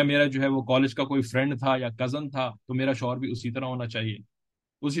 یا میرا جو ہے وہ کالج کا کوئی فرینڈ تھا یا کزن تھا تو میرا شوہر بھی اسی طرح ہونا چاہیے.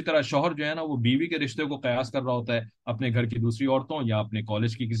 اسی طرح شوہر جو ہے نا وہ بیوی کے رشتے کو قیاس کر رہا ہوتا ہے اپنے گھر کی دوسری عورتوں یا اپنے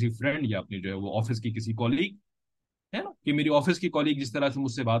کالج کی کسی فرینڈ یا اپنی جو ہے وہ آفس کی کسی کالیگ، ہے نا. کہ میری آفس کی کالیگ جس طرح سے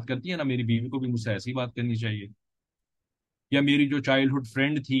مجھ سے بات کرتی ہے نا میری بیوی کو بھی مجھ سے ایسی بات کرنی چاہیے. یا میری جو چائلڈ ہوڈ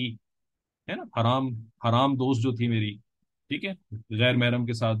فرینڈ تھی، ہے نا، حرام حرام دوست جو تھی میری، ٹھیک ہے، غیر محرم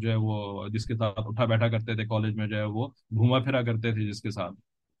کے ساتھ جو ہے وہ جس کے ساتھ اٹھا بیٹھا کرتے تھے کالج میں، جو ہے وہ گھوما پھرا کرتے تھے جس کے ساتھ،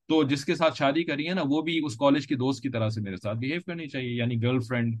 تو جس کے ساتھ شادی کری ہے نا وہ بھی اس کالج کی دوست کی طرح سے میرے ساتھ بہیو کرنی چاہیے، یعنی گرل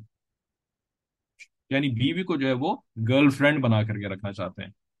فرینڈ. یعنی بیوی کو جو ہے وہ گرل فرینڈ بنا کر کے رکھنا چاہتے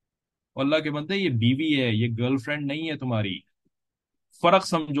ہیں. اور اللہ کے بندے یہ بیوی ہے، یہ گرل فرینڈ نہیں ہے تمہاری. فرق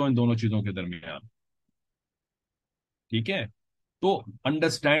سمجھو ان دونوں چیزوں کے درمیان. ٹھیک ہے. تو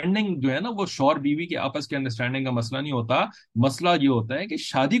انڈرسٹینڈنگ جو ہے نا وہ شوہر بیوی کے آپس کے انڈرسٹینڈنگ کا مسئلہ نہیں ہوتا. مسئلہ یہ ہوتا ہے کہ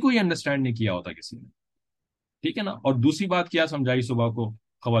شادی کو یہ انڈرسٹینڈ نہیں کیا ہوتا کسی نے. ٹھیک ہے نا. اور دوسری بات کیا سمجھائی صبح کو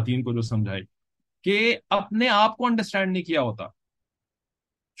خواتین کو جو سمجھائی کہ اپنے آپ کو انڈرسٹینڈ نہیں کیا ہوتا.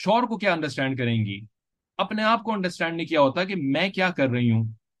 شوہر کو کیا انڈرسٹینڈ کریں گی؟ اپنے آپ کو انڈرسٹینڈ نہیں کیا ہوتا کہ میں کیا کر رہی ہوں،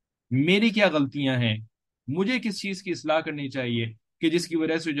 میری کیا غلطیاں ہیں، مجھے کس چیز کی اصلاح کرنی چاہیے، کہ جس کی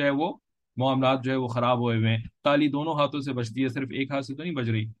وجہ سے جو ہے وہ معاملات جو ہے وہ خراب ہوئے ہوئے ہیں۔ تالی دونوں ہاتھوں سے بجتی ہے، صرف ایک ہاتھ سے تو نہیں بج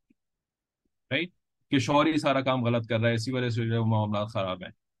رہی، رائٹ؟ کہ شوہر ہی سارا کام غلط کر رہا ہے، اسی وجہ سے جو ہے وہ معاملات خراب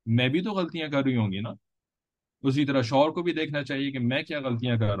ہیں۔ میں بھی تو غلطیاں کر رہی ہوں گی نا، اسی طرح شوہر کو بھی دیکھنا چاہیے کہ میں کیا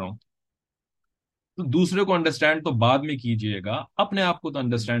غلطیاں کر رہا ہوں۔ تو دوسرے کو انڈرسٹینڈ تو بعد میں کیجئے گا، اپنے آپ کو تو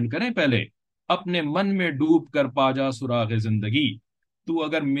انڈرسٹینڈ کریں پہلے۔ اپنے من میں ڈوب کر پا جا سراغ زندگی، تو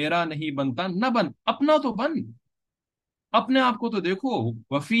اگر میرا نہیں بنتا نہ بن، اپنا تو بن۔ اپنے آپ کو تو دیکھو،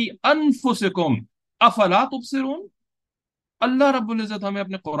 وفی انفسکم افلا تبصرون۔ اللہ رب العزت ہمیں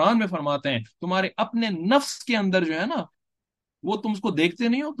اپنے قرآن میں فرماتے ہیں تمہارے اپنے نفس کے اندر جو ہے نا، وہ تم اس کو دیکھتے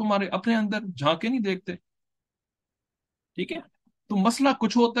نہیں ہو، تمہارے اپنے اندر جھانکے نہیں دیکھتے، ٹھیک ہے؟ تو مسئلہ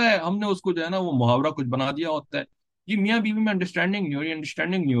کچھ ہوتا ہے، ہم نے اس کو جو ہے نا وہ محاورہ کچھ بنا دیا ہوتا ہے، یہ میاں بیوی میں انڈرسٹینڈنگ نہیں ہو رہی،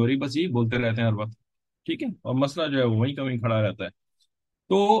 انڈرسٹینڈنگ نہیں ہو رہی، بس یہی بولتے رہتے ہیں ہر وقت، ٹھیک ہے؟ اور مسئلہ جو ہے وہ وہیں کا وہیں کھڑا رہتا ہے۔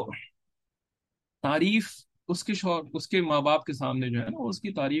 تو تعریف اس کے شوہر، اس کے ماں باپ کے سامنے جو ہے نا اس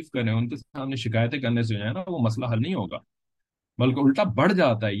کی تعریف کریں، ان کے سامنے شکایتیں کرنے سے جو ہے نا وہ مسئلہ حل نہیں ہوگا، بلکہ الٹا بڑھ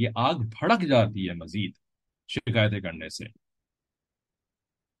جاتا ہے، یہ آگ بھڑک جاتی ہے مزید شکایتیں کرنے سے۔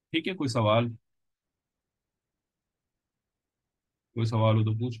 ٹھیک ہے، کوئی سوال ہو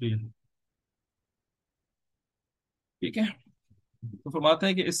تو پوچھ لیجیے۔ ٹھیک ہے، تو فرماتے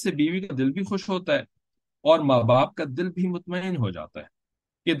ہیں کہ اس سے بیوی کا دل بھی خوش ہوتا ہے اور ماں باپ کا دل بھی مطمئن ہو جاتا ہے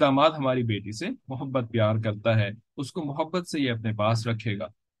کہ داماد ہماری بیٹی سے محبت پیار کرتا ہے، اس کو محبت سے یہ اپنے پاس رکھے گا،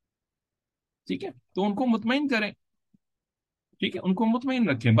 ٹھیک ہے؟ تو ان کو مطمئن کریں، ٹھیک ہے، ان کو مطمئن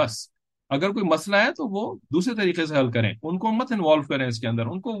رکھیں بس۔ اگر کوئی مسئلہ ہے تو وہ دوسرے طریقے سے حل کریں، ان کو مت انوالو کریں اس کے اندر،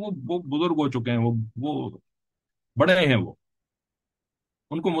 ان کو وہ بزرگ ہو چکے ہیں، وہ بڑے ہیں، وہ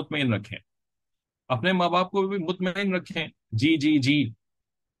ان کو مطمئن رکھیں، اپنے ماں باپ کو بھی مطمئن رکھیں، جی جی جی،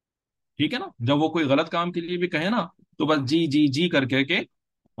 ٹھیک ہے نا؟ جب وہ کوئی غلط کام کے لیے بھی کہیں نا، تو بس جی جی جی کر کے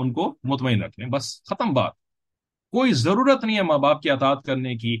ان کو مطمئن رکھیں، بس ختم بات۔ کوئی ضرورت نہیں ہے ماں باپ کی اطاعت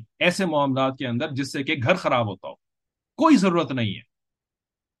کرنے کی ایسے معاملات کے اندر جس سے کہ گھر خراب ہوتا ہو، کوئی ضرورت نہیں ہے۔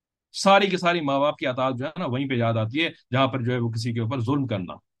 ساری کی ساری ماں باپ کی اطاعت جو ہے نا وہیں پہ یاد آتی ہے جہاں پر جو ہے وہ کسی کے اوپر ظلم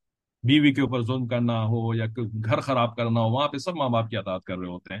کرنا، بیوی کے اوپر ظلم کرنا ہو یا گھر خراب کرنا ہو، وہاں پہ سب ماں باپ کی اطاعت کر رہے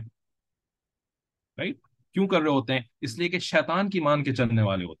ہوتے ہیں، رائٹ؟ کیوں کر رہے ہوتے ہیں؟ اس لیے کہ شیطان کی مان کے چلنے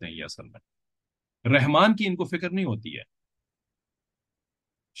والے ہوتے ہیں یہ اصل میں، رحمان کی ان کو فکر نہیں ہوتی ہے،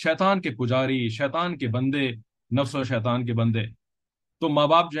 شیطان کے پجاری، شیطان کے بندے، نفس و شیطان کے بندے۔ تو ماں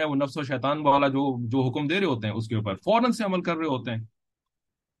باپ جو ہے وہ نفس و شیطان والا جو جو حکم دے رہے ہوتے ہیں اس کے اوپر فوراً سے عمل کر رہے ہوتے ہیں،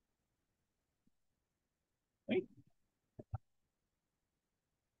 right؟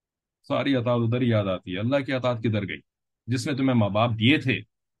 ساری اطاعت ادھر ہی یاد آتی ہے، اللہ کی اطاعت کدھر گئی جس نے تمہیں ماں باپ دیے تھے،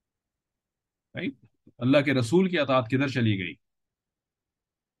 right؟ اللہ کے رسول کی اطاعت کدھر چلی گئی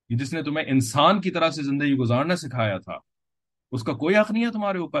جس نے تمہیں انسان کی طرح سے زندگی گزارنا سکھایا تھا؟ اس کا کوئی حق نہیں ہے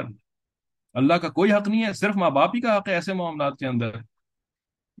تمہارے اوپر، اللہ کا کوئی حق نہیں ہے، صرف ماں باپ ہی کا حق ہے ایسے معاملات کے اندر۔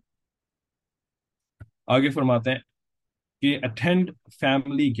 آگے فرماتے ہیں کہ attend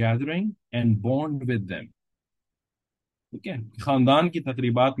family gathering and bond with them، ٹھیک ہے؟ خاندان کی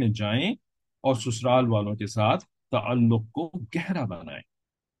تقریبات میں جائیں اور سسرال والوں کے ساتھ تعلق کو گہرا بنائیں،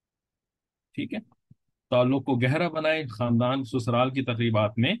 ٹھیک ہے؟ تعلق کو گہرا بنائیں، خاندان سسرال کی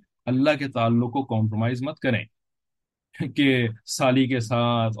تقریبات میں اللہ کے تعلق کو کمپرومائز مت کریں کہ سالی کے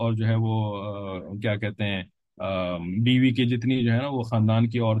ساتھ اور جو ہے وہ کیا کہتے ہیں بیوی کی جتنی جو ہے نا وہ خاندان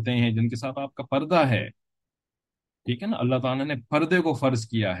کی عورتیں ہیں جن کے ساتھ آپ کا پردہ ہے، ٹھیک ہے نا؟ اللہ تعالیٰ نے پردے کو فرض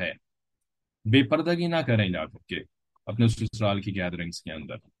کیا ہے، بے پردگی نہ کریں جا کر کے اپنے سسرال کی گیدرنگز کے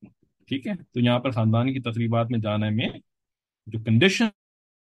اندر، ٹھیک ہے؟ تو یہاں پر خاندان کی تقریبات میں جانے میں جو کنڈیشن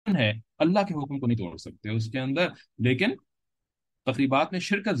ہے، اللہ کے حکم کو نہیں توڑ سکتے اس کے اندر، لیکن تقریبات میں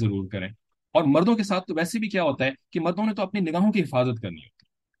شرکت ضرور کریں۔ اور مردوں کے ساتھ تو ویسے بھی کیا ہوتا ہے کہ مردوں نے تو اپنی نگاہوں کی حفاظت کرنی ہوتی ہے،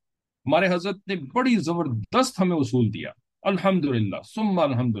 ہمارے حضرت نے بڑی زبردست ہمیں اصول دیا، الحمدللہ ثم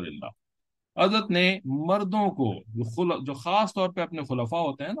الحمدللہ۔ حضرت نے مردوں کو جو خاص طور پہ اپنے خلفاء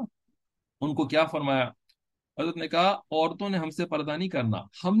ہوتے ہیں نا، ان کو کیا فرمایا؟ حضرت نے کہا عورتوں نے ہم سے پردہ نہیں کرنا،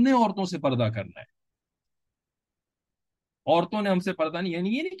 ہم نے عورتوں سے پردہ کرنا ہے۔ عورتوں نے ہم سے پردہ نہیں، یعنی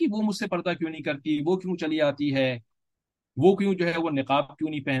یہ نہیں کہ وہ مجھ سے پردہ کیوں نہیں کرتی، وہ کیوں چلی آتی ہے، وہ کیوں جو ہے وہ نقاب کیوں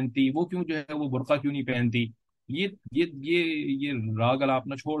نہیں پہنتی، وہ کیوں جو ہے وہ برقع کیوں نہیں پہنتی۔ یہ یہ راگ الاپ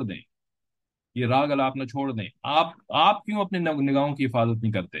نہ چھوڑ دیں، یہ راگ الاپ نہ چھوڑ دیں۔ آپ کیوں اپنے نگاہوں کی حفاظت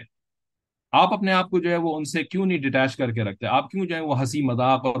نہیں کرتے؟ آپ اپنے آپ کو جو ہے وہ ان سے کیوں نہیں ڈیٹیچ کر کے رکھتے؟ آپ کیوں جو ہے وہ ہنسی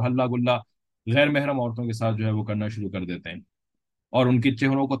مذاق اور ہلہ گلا غیر محرم عورتوں کے ساتھ جو ہے وہ کرنا شروع کر دیتے ہیں اور ان کے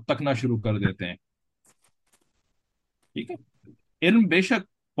چہروں کو تکنا شروع کر دیتے ہیں؟ ٹھیک ہے، علم بے شک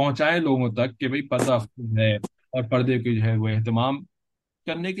پہنچائے لوگوں تک کہ بھئی پردہ افضل ہے اور پردے کی جو ہے وہ اہتمام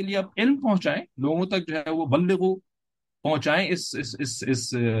کرنے کے لیے آپ علم پہنچائیں لوگوں تک، جو ہے وہ بلغو، پہنچائیں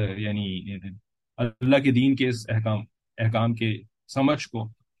اس یعنی اللہ کے دین کے اس احکام کے سمجھ کو،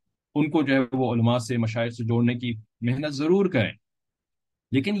 ان کو جو ہے وہ علماء سے مشائخ سے جوڑنے کی محنت ضرور کریں.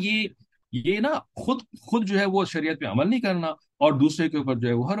 لیکن یہ نا خود جو ہے وہ شریعت پہ عمل نہیں کرنا، اور دوسرے کے اوپر جو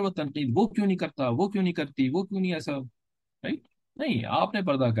ہے وہ ہر وقت تنقید، وہ کیوں نہیں کرتا، وہ کیوں نہیں کرتی، وہ کیوں نہیں ایسا. نہیں نہیں، آپ نے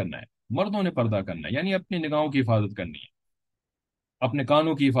پردہ کرنا ہے، مردوں نے پردہ کرنا ہے، یعنی اپنی نگاہوں کی حفاظت کرنی ہے، اپنے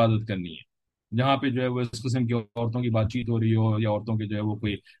کانوں کی حفاظت کرنی ہے. جہاں پہ جو ہے وہ اس قسم کی عورتوں کی بات چیت ہو رہی ہو، یا عورتوں کے جو ہے وہ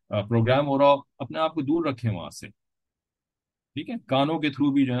کوئی پروگرام ہو رہا ہو، اپنے آپ کو دور رکھیں وہاں سے. ٹھیک ہے، کانوں کے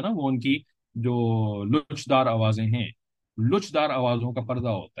تھرو بھی جو ہے نا وہ ان کی جو لچ دار آوازیں ہیں، لچ دار آوازوں کا پردہ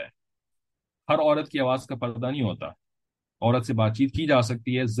ہوتا ہے. ہر عورت کی آواز کا پردہ نہیں ہوتا. عورت سے بات چیت کی جا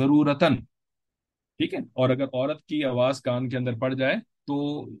سکتی ہے ضرورتاً. ٹھیک ہے، اور اگر عورت کی آواز کان کے اندر پڑ جائے تو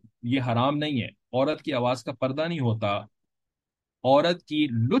یہ حرام نہیں ہے. عورت کی آواز کا پردہ نہیں ہوتا. عورت کی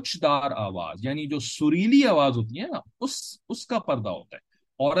لچ دار آواز، یعنی جو سریلی آواز ہوتی ہے نا، اس کا پردہ ہوتا ہے.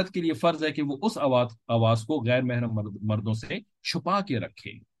 عورت کے لیے فرض ہے کہ وہ اس آواز کو غیر محرم مردوں سے چھپا کے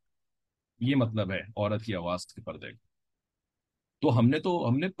رکھے. یہ مطلب ہے عورت کی آواز کے پردے کا. تو ہم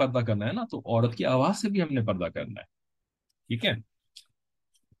نے پردہ کرنا ہے نا، تو عورت کی آواز سے بھی ہم نے پردہ کرنا ہے. ٹھیک ہے.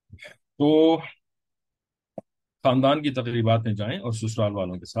 تو خاندان کی تقریبات میں جائیں اور سسرال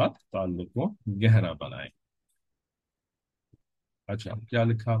والوں کے ساتھ تعلق کو گہرا بنائیں. اچھا، کیا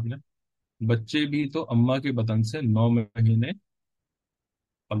لکھا آپ نے؟ بچے بھی تو اماں کے بطن سے 9 مہینے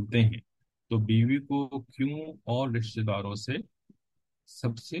پلتے ہیں، تو بیوی کو کیوں اور رشتہ داروں سے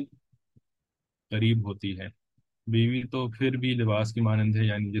سب سے قریب ہوتی ہے؟ بیوی تو پھر بھی لباس کی مانند ہے،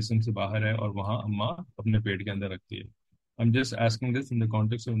 یعنی جسم سے باہر ہے، اور وہاں اماں اپنے پیٹ کے اندر رکھتی ہے. I'm just asking this in the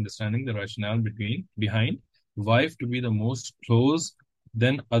context of understanding the rationale behind wife to be the most close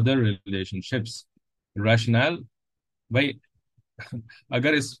than other relationships. Rationale بھائی،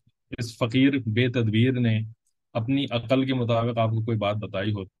 اگر اس فقیر بے تدبیر نے اپنی عقل کے مطابق آپ کو کوئی بات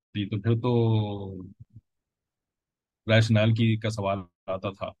بتائی ہوتی تو پھر تو ریشنل کا سوال آتا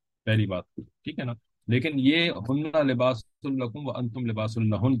تھا، پہلی بات. ٹھیک ہے نا. لیکن یہ ہن لباس الکم و انتم لباس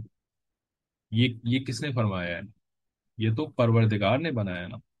الہن، یہ کس نے فرمایا ہے؟ یہ تو پروردگار نے بنایا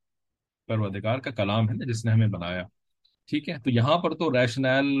نا. پروردگار کا کلام ہے نا جس نے ہمیں بنایا. ٹھیک ہے، تو یہاں پر تو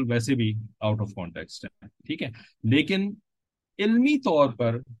ریشنل ویسے بھی آؤٹ آف کانٹیکسٹ ہے. ٹھیک ہے، لیکن علمی طور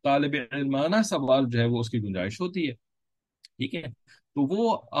پر طالب علمانہ سوال جو ہے وہ اس کی گنجائش ہوتی ہے. ٹھیک ہے، تو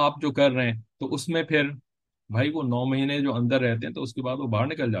وہ آپ جو کر رہے ہیں تو اس میں پھر بھائی وہ 9 مہینے جو اندر رہتے ہیں تو اس کے بعد وہ باہر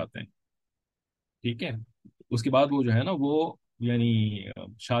نکل جاتے ہیں. ٹھیک ہے، اس کے بعد وہ جو ہے نا وہ یعنی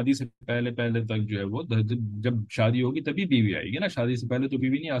شادی سے پہلے پہلے تک جو ہے وہ جب شادی ہوگی تبھی بیوی آئے گی نا. شادی سے پہلے تو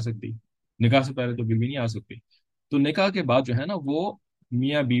بیوی نہیں آ سکتی، نکاح سے پہلے تو بیوی نہیں آ سکتی. تو نکاح کے بعد جو ہے نا وہ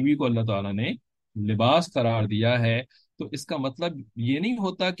میاں بیوی کو اللہ تعالیٰ نے لباس قرار دیا ہے. تو اس کا مطلب یہ نہیں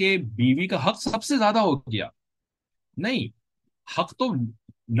ہوتا کہ بیوی کا حق سب سے زیادہ ہو گیا. نہیں، حق تو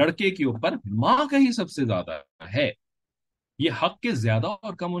لڑکے کے اوپر ماں کا ہی سب سے زیادہ ہے. یہ حق کے زیادہ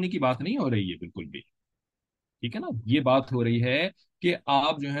اور کم ہونے کی بات نہیں ہو رہی ہے بالکل بھی. ٹھیک ہے نا، یہ بات ہو رہی ہے کہ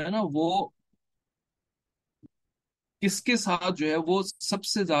آپ جو ہے نا وہ کس کے ساتھ جو ہے وہ سب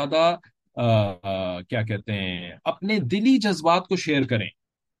سے زیادہ کیا کہتے ہیں اپنے دلی جذبات کو شیئر کریں.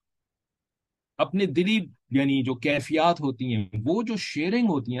 اپنے دلی یعنی جو کیفیات ہوتی ہیں، وہ جو شیئرنگ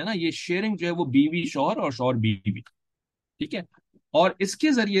ہوتی ہے نا، یہ شیئرنگ جو ہے وہ بیوی شوہر اور شوہر بیوی. ٹھیک ہے، اور اس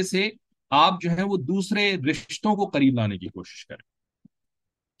کے ذریعے سے آپ جو ہے وہ دوسرے رشتوں کو قریب لانے کی کوشش کریں.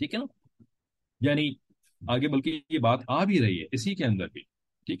 ٹھیک ہے نا، یعنی آگے بلکہ یہ بات آ بھی رہی ہے اسی کے اندر بھی.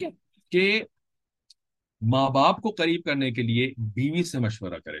 ٹھیک ہے، کہ ماں باپ کو قریب کرنے کے لیے بیوی سے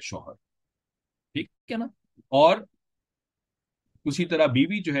مشورہ کرے شوہر. ٹھیک ہے نا، اور اسی طرح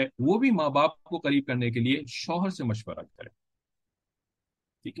بیوی جو ہے وہ بھی ماں باپ کو قریب کرنے کے لیے شوہر سے مشورہ کرے.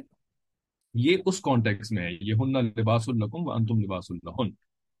 ٹھیک ہے، یہ اس کانٹیکس میں ہے، یہ ہن لباس الکم و انتم لباس الہن.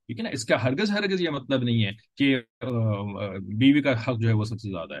 ٹھیک ہے نا، اس کا ہرگز یہ مطلب نہیں ہے کہ بیوی کا حق جو ہے وہ سب سے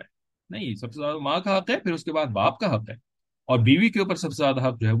زیادہ ہے. نہیں، سب سے زیادہ ماں کا حق ہے، پھر اس کے بعد باپ کا حق ہے، اور بیوی کے اوپر سب سے زیادہ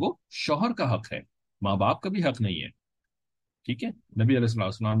حق جو ہے وہ شوہر کا حق ہے. ماں باپ کا بھی حق نہیں ہے. ٹھیک ہے، نبی علیہ الصلوۃ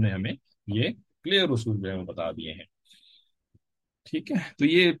والسلام نے ہمیں یہ کلیئر اصول جو ہے وہ بتا دیے ہیں. ٹھیک ہے، تو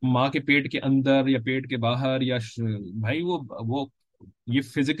یہ ماں کے پیٹ کے اندر یا پیٹ کے باہر یا بھائی وہ یہ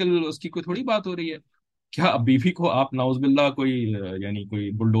فزیکل اس کی کوئی تھوڑی بات ہو رہی ہے. کیا بیوی کو آپ ناؤز باللہ کوئی یعنی کوئی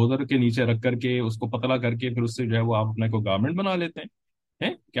بلڈوزر کے نیچے رکھ کر کے اس کو پتلا کر کے پھر اس سے جو ہے وہ آپ اپنے کو گارمنٹ بنا لیتے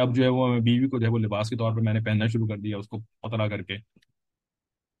ہیں کہ اب جو ہے وہ بیوی کو جو ہے وہ لباس کے طور پہ میں نے پہننا شروع کر دیا اس کو پتلا کر کے.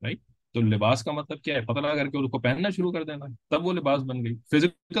 رائٹ، تو لباس کا مطلب کیا ہے؟ پتلا کر کے اس کو پہننا شروع کر دینا، تب وہ لباس بن گئی.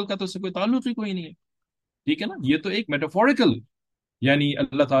 فزیکل کا تو اس سے کوئی تعلق ہی کوئی نہیں ہے. ٹھیک ہے نا، یہ تو ایک میٹافوریکل، یعنی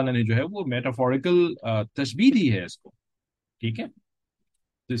اللہ تعالیٰ نے جو ہے وہ میٹافوریکل تشبیہ دی ہے اس کو. ٹھیک ہے،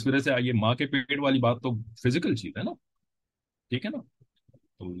 تو اس وجہ سے یہ ماں کے پیٹ والی بات تو فزیکل چیز ہے نا، ٹھیک ہے نا.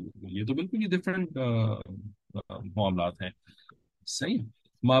 تو یہ تو بالکل ہی ڈفرینٹ معاملات ہیں. صحیح.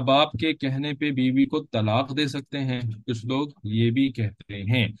 ماں باپ کے کہنے پہ بیوی کو طلاق دے سکتے ہیں، کچھ لوگ یہ بھی کہتے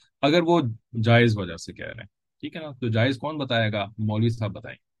ہیں، اگر وہ جائز وجہ سے کہہ رہے ہیں. ٹھیک ہے نا، تو جائز کون بتائے گا؟ مولوی صاحب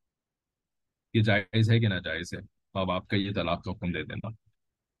بتائیں کہ جائز ہے کہ ناجائز ہے ماں باپ کا یہ طلاق کا حکم دے دینا.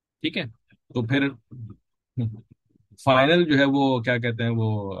 ٹھیک ہے. تو پھر فائنل جو ہے وہ کیا کہتے ہیں،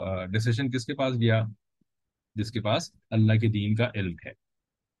 وہ ڈسیشن کس کے پاس گیا؟ جس کے پاس اللہ کے دین کا علم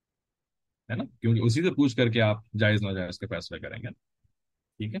ہے نا، کیونکہ اسی سے پوچھ کر کے آپ جائز ناجائز کے فیصلے کریں گے نا.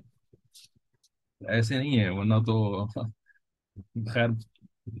 ٹھیک ہے. ایسے نہیں ہے ورنہ تو خیر،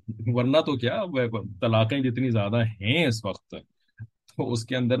 ورنہ تو کیا، طلاقیں جتنی زیادہ ہیں اس وقت، تو اس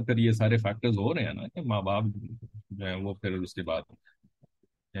کے اندر پھر یہ سارے فیکٹرز ہو رہے ہیں نا کہ ماں باپ جو ہے وہ پھر اس کے بعد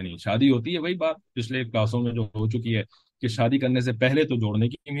یعنی شادی ہوتی ہے. وہی بات پچھلے کلاسوں میں جو ہو چکی ہے کہ شادی کرنے سے پہلے تو جوڑنے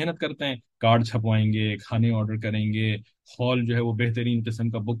کی محنت کرتے ہیں، کارڈ چھپوائیں گے، کھانے آرڈر کریں گے، ہال جو ہے وہ بہترین قسم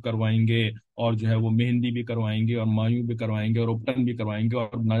کا بک کروائیں گے، اور جو ہے وہ مہندی بھی کروائیں گے، اور مایوں بھی کروائیں گے، اور اپٹن بھی کروائیں گے،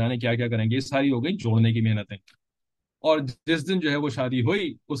 اور نہ جانے کیا کیا کریں گے. یہ ساری ہو گئی جوڑنے کی محنتیں. اور جس دن جو ہے وہ شادی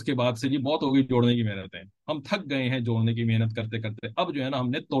ہوئی اس کے بعد سے جی بہت ہو گئی جوڑنے کی محنتیں، ہم تھک گئے ہیں جوڑنے کی محنت کرتے کرتے، اب جو ہے نا ہم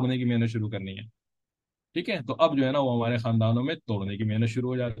نے توڑنے کی محنت شروع کرنی ہے. ٹھیک ہے. تو اب جو ہے نا وہ ہمارے خاندانوں میں توڑنے کی محنت شروع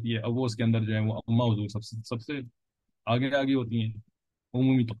ہو جاتی ہے. اب وہ اس کے اندر جو ہے وہ اماں حضور سب سے آگے آگے ہوتی ہیں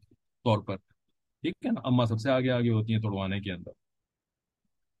عمومی طور پر. ٹھیک ہے نا، اماں سب سے آگے آگے ہوتی ہیں توڑوانے کے اندر.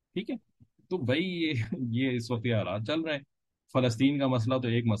 ٹھیک ہے. تو بھائی یہ اس وقت یہ حالات چل رہے ہیں. فلسطین کا مسئلہ تو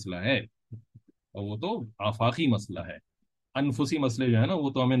ایک مسئلہ ہے، اور وہ تو آفاقی مسئلہ ہے. انفسی مسئلے جو ہے نا وہ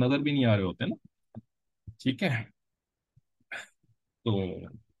تو ہمیں نظر بھی نہیں آ رہے ہوتے نا. ٹھیک ہے. تو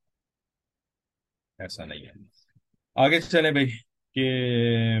ایسا نہیں ہے. آگے چلیں بھائی کہ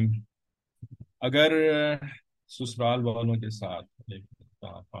اگر سسرال والوں کے ساتھ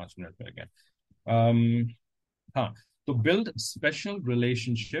 5 منٹ رہ گئے. أم، ہاں. تو build special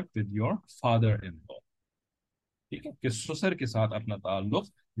relationship with your father in law. ٹھیک ہے، کہ سسر کے ساتھ اپنا تعلق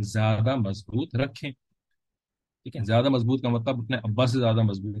زیادہ مضبوط رکھیں. ٹھیک ہے. زیادہ مضبوط کا مطلب اپنے ابا سے زیادہ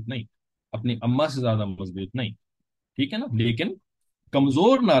مضبوط نہیں، اپنی اما سے زیادہ مضبوط نہیں. ٹھیک ہے نا، لیکن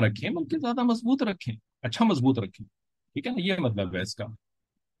کمزور نہ رکھیں بلکہ زیادہ مضبوط رکھیں، اچھا مضبوط رکھیں. ٹھیک ہے نا، یہ مطلب ہے اس کا.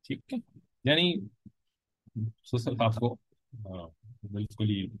 ٹھیک ہے. یعنی سسر آپ کو بالکل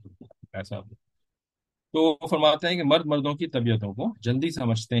ہی ایسا. تو فرماتے ہیں کہ مرد مردوں کی طبیعتوں کو جلدی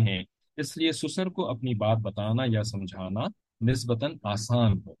سمجھتے ہیں، اس لیے سسر کو اپنی بات بتانا یا سمجھانا نسبتاً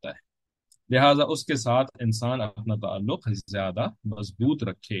آسان ہوتا ہے. لہذا اس کے ساتھ انسان اپنا تعلق زیادہ مضبوط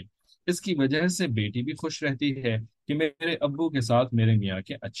رکھے. اس کی وجہ سے بیٹی بھی خوش رہتی ہے کہ میرے ابو کے ساتھ میرے میاں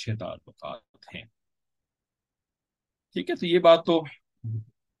کے اچھے تعلقات ہیں. ٹھیک ہے. تو یہ بات تو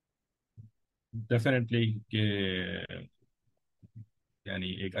ڈیفینیٹلی کہ یعنی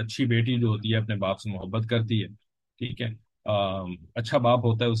ایک اچھی بیٹی جو ہوتی ہے اپنے باپ سے محبت کرتی ہے. ٹھیک ہے. اچھا باپ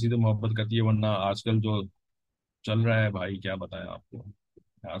ہوتا ہے اسی سے محبت کرتی ہے، ورنہ آج کل جو چل رہا ہے بھائی کیا بتائیں آپ کو.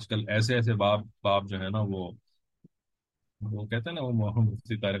 آج کل ایسے ایسے باپ باپ جو ہے نا وہ کہتے ہیں نا، وہ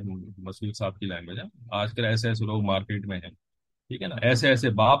مفتی طارق مسعود صاحب کی لینگویج ہے، آج کل ایسے ایسے لوگ مارکیٹ میں ہیں. ٹھیک ہے نا، ایسے ایسے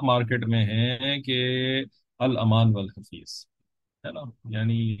باپ مارکیٹ میں ہیں کہ الامان والحفیظ ہے نا.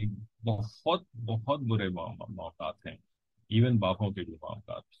 یعنی بہت بہت برے موقعات ہیں، ایون باپوں کے بھی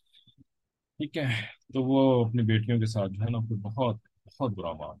موقعات. ٹھیک ہے. تو وہ اپنی بیٹیوں کے ساتھ جو ہے نا پھر بہت بہت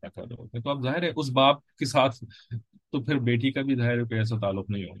برا معاملہ کر رہے ہوتے ہیں. تو اب ظاہر ہے اس باپ کے ساتھ تو پھر بیٹی کا بھی ظاہر ہے کوئی ایسا تعلق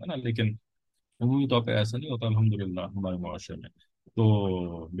نہیں ہوگا نا، لیکن عمومی طور پہ ایسا نہیں ہوتا الحمدللہ ہمارے معاشرے میں.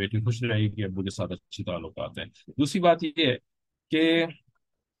 تو بیٹی خوش رہے گی کہ ابو کے ساتھ اچھی تعلقات ہیں. دوسری بات یہ ہے کہ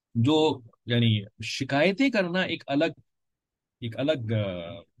جو یعنی شکایتیں کرنا ایک الگ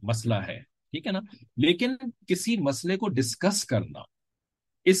مسئلہ ہے. ٹھیک ہے نا، لیکن کسی مسئلے کو ڈسکس کرنا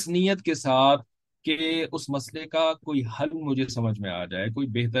اس نیت کے ساتھ کہ اس مسئلے کا کوئی حل مجھے سمجھ میں آ جائے، کوئی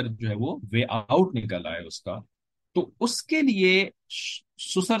بہتر جو ہے وہ وے آؤٹ نکل آئے اس کا، تو اس کے لیے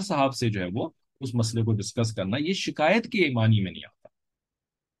سسر صاحب سے جو ہے وہ اس مسئلے کو ڈسکس کرنا یہ شکایت کے معنی میں نہیں آتا.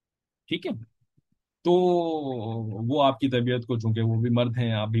 ٹھیک ہے. تو وہ آپ کی طبیعت کو، چونکہ وہ بھی مرد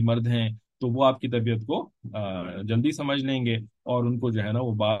ہیں آپ بھی مرد ہیں، تو وہ آپ کی طبیعت کو جلدی سمجھ لیں گے، اور ان کو جو ہے نا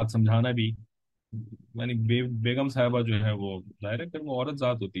وہ بات سمجھانا بھی یعنی بیگم صاحبہ جو ہے وہ ظاہر ہے پھر وہ عورت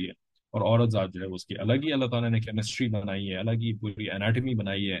ذات ہوتی ہے، اور عورت ذات جو ہے اس کی الگ ہی اللہ تعالیٰ نے کیمسٹری بنائی ہے، الگ ہی پوری اناٹمی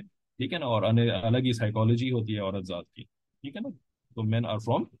بنائی ہے. ٹھیک ہے نا، اور الگ ہی سائیکالوجی ہوتی ہے عورت ذات کی. ٹھیک ہے نا. تو مین آر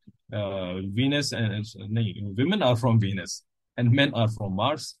فرام وینس، نہیں women are from Venus and men are from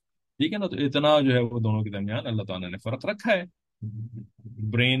Mars. ٹھیک ہے نا. تو اتنا جو ہے وہ دونوں کے درمیان اللہ تعالیٰ نے فرق رکھا ہے،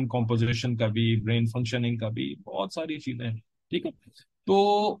 برین کمپوزیشن کا بھی، برین فنکشننگ کا بھی، بہت ساری چیزیں ہیں. ٹھیک ہے. تو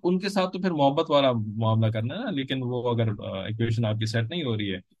ان کے ساتھ تو پھر محبت والا معاملہ کرنا ہے نا، لیکن وہ اگر ایکویشن آپ کی سیٹ نہیں ہو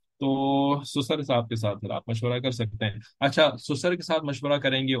رہی ہے تو سسر صاحب کے ساتھ پھر آپ مشورہ کر سکتے ہیں. اچھا، سسر کے ساتھ مشورہ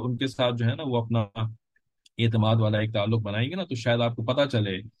کریں گے، ان کے ساتھ جو ہے نا وہ اپنا اعتماد والا ایک تعلق بنائیں گے نا، تو شاید آپ کو پتہ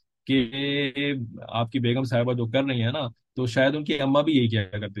چلے کہ آپ کی بیگم صاحبہ جو کر رہی ہے نا، تو شاید ان کی اماں بھی یہی کیا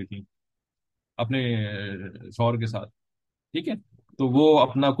کرتی تھی اپنے شوہر کے ساتھ. ٹھیک ہے، تو وہ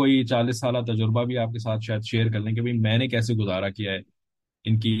اپنا کوئی 40 سالہ تجربہ بھی آپ کے ساتھ شاید شیئر کر لیں کہ بھائی میں نے کیسے گزارا کیا ہے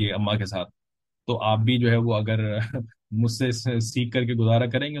ان کی اماں کے ساتھ. تو آپ بھی جو ہے وہ اگر مجھ سے سیکھ کر کے گزارا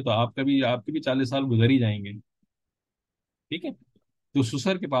کریں گے تو آپ کے بھی 40 سال گزر ہی جائیں گے. ٹھیک ہے، تو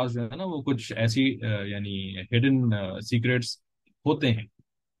سسر کے پاس جو ہے نا وہ کچھ ایسی یعنی ہڈن سیکریٹس ہوتے ہیں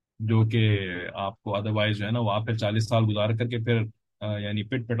جو کہ آپ کو ادروائز جو ہے نا وہ آپ پھر 40 سال گزار کر کے پھر یعنی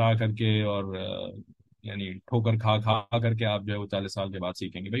پٹ پٹا کر کے اور یعنی ٹھوکر کھا کھا کر کے آپ جو ہے وہ 40 سال کے بعد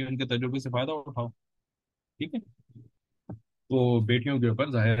سیکھیں گے. بھائی ان کے تجربے سے فائدہ اٹھاؤ. ٹھیک ہے، تو بیٹیوں کے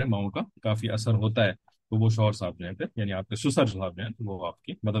اوپر ظاہر ہے ماؤں کا کافی اثر ہوتا ہے. تو وہ شوہر صاحب جو ہیں پھر یعنی آپ کے سسر صاحب جو ہیں تو وہ آپ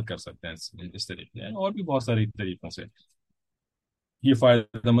کی مدد کر سکتے ہیں اس طریقے سے، اور بھی بہت سارے طریقوں سے یہ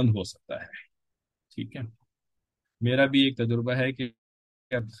فائدہ مند ہو سکتا ہے. ٹھیک ہے، میرا بھی ایک تجربہ ہے کہ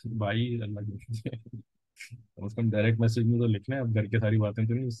اب بھائی اللہ کے کم از کم ڈائریکٹ میسج میں تو لکھنا ہے، اب گھر کی ساری باتیں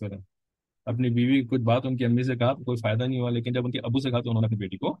تو نہیں اس طرح. اپنی بیوی کچھ بات ان کی امی سے کہا تو کوئی فائدہ نہیں ہوا، لیکن جب ان کے ابو سے کہا تو انہوں نے اپنی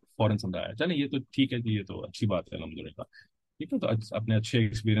بیٹی کو فوراً سمجھایا. چلیں یہ تو ٹھیک ہے جی، یہ تو اچھی بات ہے الحمد للہ. ٹھیک ہے، تو اپنے اچھے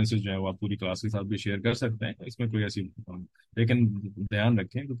ایکسپیرینسز جو ہیں وہ آپ پوری کلاس کے ساتھ بھی شیئر کر سکتے ہیں، اس میں کوئی ایسی لیکن دھیان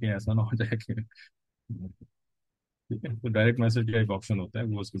رکھیں کیونکہ ایسا نہ ہو جائے کہ ٹھیک ہے. تو ڈائریکٹ میسج کا ایک آپشن ہوتا ہے،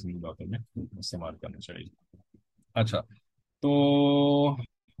 وہ اس قسم کی باتوں میں استعمال کرنا چاہیے. اچھا، تو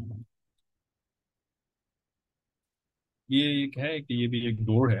یہ ایک ہے کہ یہ بھی ایک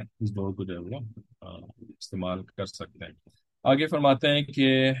دوڑ ہے، اس دوڑ کو جو ہے وہ آ، استعمال کر سکتے ہیں. آگے فرماتے ہیں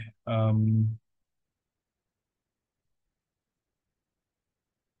کہ آم،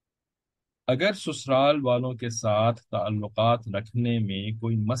 اگر سسرال والوں کے ساتھ تعلقات رکھنے میں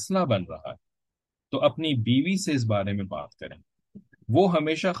کوئی مسئلہ بن رہا ہے تو اپنی بیوی سے اس بارے میں بات کریں. وہ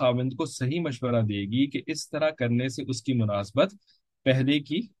ہمیشہ خاوند کو صحیح مشورہ دے گی کہ اس طرح کرنے سے پہلے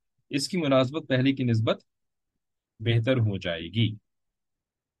کی اس کی مناسبت پہلے کی نسبت بہتر ہو جائے گی.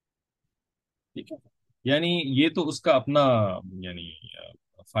 ٹھیک ہے، یعنی یہ تو اس کا اپنا یعنی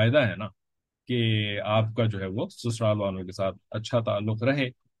فائدہ ہے نا کہ آپ کا جو ہے وہ سسرال والوں کے ساتھ اچھا تعلق رہے.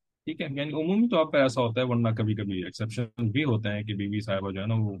 ٹھیک ہے، یعنی عمومی طور پہ ایسا ہوتا ہے، ورنہ کبھی کبھی ایکسیپشن بھی ہوتے ہیں کہ بیوی صاحبہ جو ہے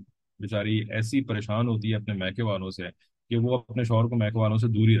نا وہ بیچاری ایسی پریشان ہوتی ہے اپنے میکے والوں سے کہ وہ اپنے شوہر کو میکے والوں سے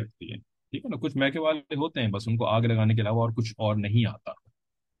دوری رکھتی ہے. ٹھیک ہے نا، کچھ میکے والے ہوتے ہیں بس ان کو آگ لگانے کے علاوہ اور کچھ اور نہیں آتا.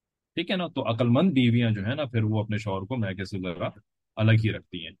 ٹھیک ہے نا، تو عقل مند بیویاں جو ہے نا پھر وہ اپنے شوہر کو میکے سے ذرا الگ ہی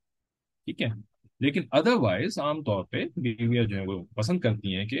رکھتی ہیں. ٹھیک ہے، لیکن ادروائز عام طور پہ بیویاں جو ہیں وہ پسند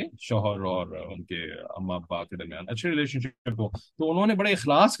کرتی ہیں کہ شوہر اور ان کے اما ابا کے درمیان اچھے ریلیشن شپ ہو، تو انہوں نے بڑے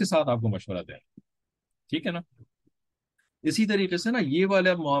اخلاص کے ساتھ آپ کو مشورہ دیا. ٹھیک ہے نا، اسی طریقے سے نا یہ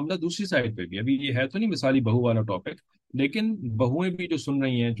والا معاملہ دوسری سائڈ پہ بھی، ابھی یہ ہے تو نہیں مثالی بہو والا ٹاپک، لیکن بہویں بھی جو سن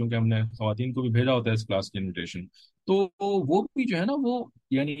رہی ہیں چونکہ ہم نے خواتین کو بھی بھیجا ہوتا ہے اس کلاس کی انویٹیشن، تو وہ بھی جو ہے نا وہ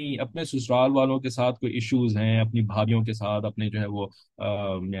یعنی اپنے سسرال والوں کے ساتھ کوئی ایشوز ہیں، اپنی بھابھیوں کے ساتھ، اپنے جو ہے وہ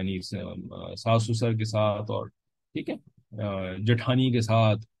یعنی ساس سسر کے ساتھ، اور ٹھیک ہے جٹھانی کے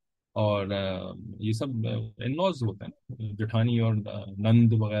ساتھ، اور یہ سب ان لوز ہوتے ہیں نا، جٹھانی اور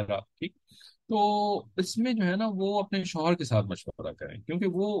نند وغیرہ. ٹھیک، تو اس میں جو ہے نا وہ اپنے شوہر کے ساتھ مشورہ کریں کیونکہ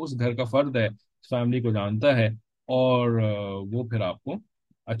وہ اس گھر کا فرد ہے، فیملی کو جانتا ہے، اور وہ پھر آپ کو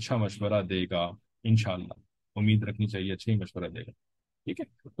اچھا مشورہ دے گا. انشاءاللہ امید رکھنی چاہیے اچھا ہی مشورہ دے گا. ٹھیک ہے،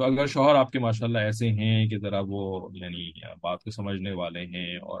 تو اگر شوہر آپ کے ماشاءاللہ ایسے ہیں کہ ذرا وہ یعنی بات کو سمجھنے والے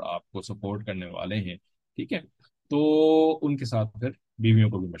ہیں اور آپ کو سپورٹ کرنے والے ہیں، ٹھیک ہے، تو ان کے ساتھ پھر بیویوں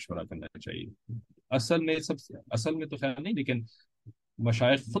کو بھی مشورہ کرنا چاہیے. اصل میں تو خیر نہیں، لیکن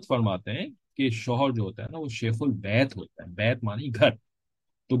مشائخ خود فرماتے ہیں کہ شوہر جو ہوتا ہے نا وہ شیخ البیت ہوتا ہے. بیت مانی گھر،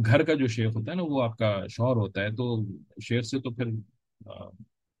 تو گھر کا جو شیخ ہوتا ہے نا وہ آپ کا شوہر ہوتا ہے. تو شیخ سے تو پھر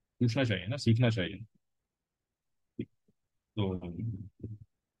پوچھنا چاہیے نا، سیکھنا چاہیے. تو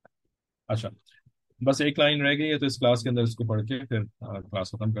اچھا، بس ایک لائن رہ گئی ہے تو اس کلاس کے اندر اس کو پڑھ کے پھر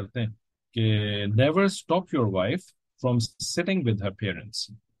کلاس ختم کرتے ہیں کہ never stop your wife from sitting with her parents.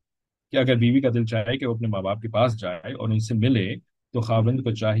 کہ اگر بیوی کا دل چاہے کہ وہ اپنے ماں باپ کے پاس جائے اور ان سے ملے تو خاوند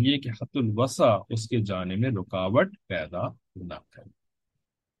کو چاہیے کہ حت الوسع اس کے جانے میں رکاوٹ پیدا نہ کرے.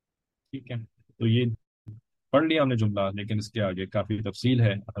 ٹھیک ہے، تو یہ پڑھ لیا ہم نے جملہ، لیکن اس کے آگے کافی تفصیل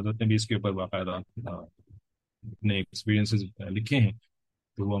ہے. حضرت نے بھی اس کے اوپر باقاعدہ اپنے ایکسپیرینسز لکھے ہیں،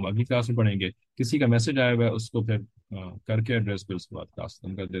 تو وہ ہم اگلی کلاس میں پڑھیں گے. کسی کا میسج آیا ہوا ہے اس کو پھر کر کے ایڈریس پہ اس کے بعد کلاس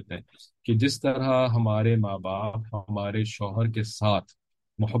ختم کر دیتے ہیں کہ جس طرح ہمارے ماں باپ ہمارے شوہر کے ساتھ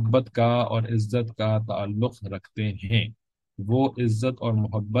محبت کا اور عزت کا تعلق رکھتے ہیں، وہ عزت اور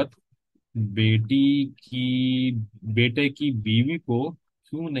محبت بیٹی کی بیٹے کی بیوی کو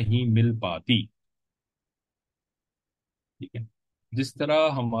کیوں نہیں مل پاتی؟ ٹھیک ہے، جس طرح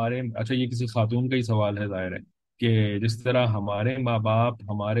ہمارے، اچھا یہ کسی خاتون کا ہی سوال ہے ظاہر ہے، کہ جس طرح ہمارے ماں باپ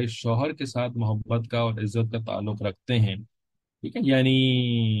ہمارے شوہر کے ساتھ محبت کا اور عزت کا تعلق رکھتے ہیں، ٹھیک ہے، یعنی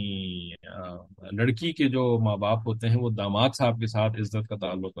لڑکی کے جو ماں باپ ہوتے ہیں وہ داماد صاحب کے ساتھ عزت کا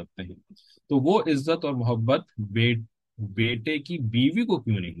تعلق رکھتے ہیں، تو وہ عزت اور محبت بیٹے کی بیوی کو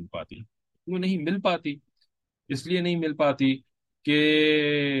کیوں نہیں مل پاتی؟ کیوں نہیں مل پاتی؟ اس لیے نہیں مل پاتی کہ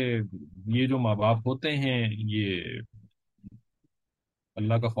یہ جو ماں باپ ہوتے ہیں، یہ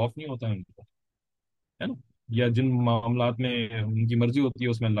اللہ کا خوف نہیں ہوتا ہے ان کو، ہے نا؟ یا جن معاملات میں ان کی مرضی ہوتی ہے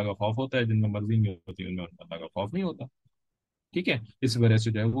اس میں اللہ کا خوف ہوتا ہے، جن میں مرضی نہیں ہوتی ان میں اللہ کا خوف نہیں ہوتا، ٹھیک ہے؟ اس وجہ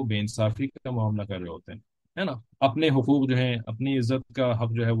سے جو ہے وہ بے انصافی کا معاملہ کر رہے ہوتے ہیں، ہے نا؟ اپنے حقوق جو ہیں، اپنی عزت کا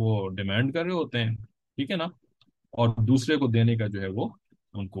حق جو ہے وہ ڈیمانڈ کر رہے ہوتے ہیں، ٹھیک ہے نا؟ اور دوسرے کو دینے کا جو ہے وہ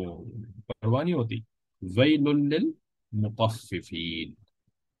ان کو پرواہ نہیں ہوتی۔ ویل للمطففین،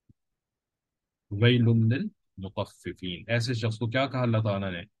 ویل للمطففین، ایسے شخص کو کیا کہا اللہ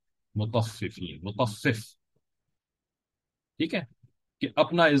تعالیٰ نے؟ مطففین، مطفف، ٹھیک ہے، کہ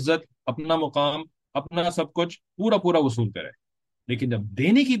اپنا عزت، اپنا مقام، اپنا سب کچھ پورا پورا وصول کرے، لیکن جب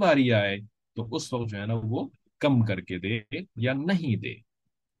دینے کی باری آئے تو اس وقت جو ہے نا وہ کم کر کے دے یا نہیں دے،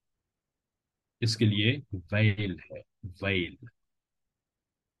 اس کے لیے ویل ہے، ویل،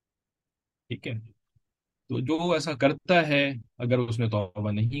 ٹھیک ہے؟ تو جو ایسا کرتا ہے، اگر اس نے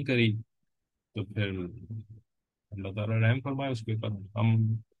توبہ نہیں کری تو پھر اللہ تعالیٰ رحم فرمائے اس کے اوپر۔ ہم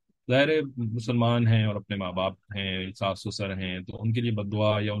ظاہر مسلمان ہیں اور اپنے ماں باپ ہیں، ساس سسر ہیں، تو ان کے لیے بد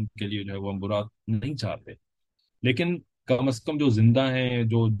دعا یا ان کے لیے جو ہے وہ ہم برا نہیں چاہتے، لیکن کم از کم جو زندہ ہیں،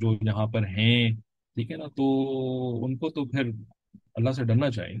 جو جو یہاں پر ہیں، ٹھیک ہے نا، تو ان کو تو پھر اللہ سے ڈرنا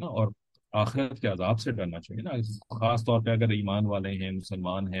چاہیے نا، اور آخرت کے عذاب سے ڈرنا چاہیے نا، خاص طور پہ اگر ایمان والے ہیں،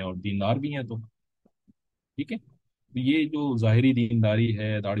 مسلمان ہیں اور دیندار بھی ہیں تو، ٹھیک ہے؟ تو یہ جو ظاہری دینداری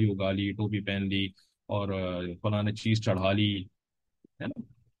ہے، داڑھی اگا لی، ٹوپی پہن لی، اور فلاں نے چیز چڑھا لی، ہے نا؟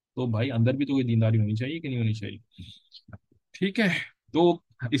 تو بھائی اندر بھی تو کوئی دینداری ہونی چاہیے کہ نہیں ہونی چاہیے؟ ٹھیک ہے، تو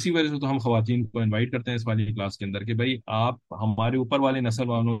اسی وجہ سے تو ہم خواتین کو انوائٹ کرتے ہیں اس والی کلاس کے اندر کہ بھائی آپ ہمارے اوپر والے نسل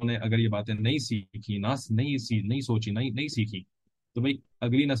والوں نے اگر یہ باتیں نہیں سیکھی، نہیں سوچی، نہیں سیکھی، تو بھائی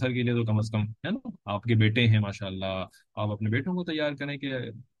اگلی نسل کے لیے تو کم از کم، ہے نا؟ آپ کے بیٹے ہیں ماشاء اللہ، آپ اپنے بیٹوں کو تیار کریں کہ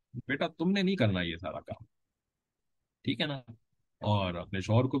بیٹا تم نے نہیں کرنا یہ سارا کام، ٹھیک ہے نا؟ اور اپنے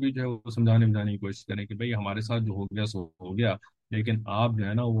شوہر کو بھی جو ہے وہ سمجھانے بجھانے کی کوشش کریں کہ بھئی ہمارے ساتھ جو ہو گیا سو ہو گیا، لیکن آپ جو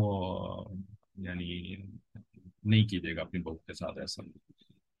ہے نا وہ یعنی نہیں کیجیے گا اپنی بہو کے ساتھ ایسا۔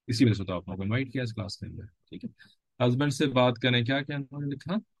 اسی وجہ سے تو آپ لوگوں کو انوائٹ کیا اس کلاس کے اندر، ٹھیک ہے؟ ہسبینڈ سے بات کریں، کیا کیا انہوں نے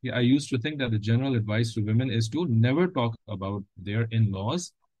لکھا کہ I used to think that the general advice to women is to never talk about their in-laws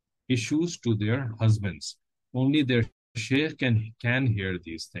issues to their husbands. Only their sheikh can hear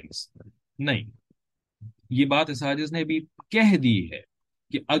these things. نہیں، یہ بات اساجز نے بھی کہہ دی ہے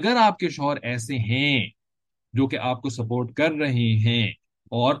کہ اگر آپ کے شوہر ایسے ہیں جو کہ آپ کو سپورٹ کر رہے ہیں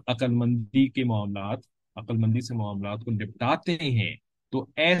اور عقل مندی سے معاملات کو نپٹاتے ہیں، تو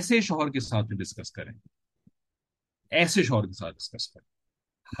ایسے شوہر کے ساتھ بھی ڈسکس کریں، ایسے شوہر کے ساتھ ڈسکس کریں۔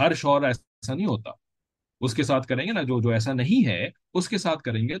 ہر شوہر ایسا نہیں ہوتا، اس کے ساتھ کریں گے نا جو جو ایسا نہیں ہے، اس کے ساتھ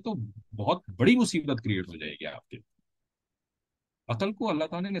کریں گے تو بہت بڑی مصیبت کریٹ ہو جائے گی آپ کے۔ عقل کو اللہ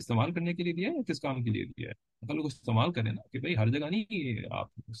تعالیٰ نے استعمال کرنے کے لیے دیا ہے یا کس کام کے لیے دیا ہے؟ عقل کو استعمال کریں نا، کہ بھئی ہر جگہ نہیں آپ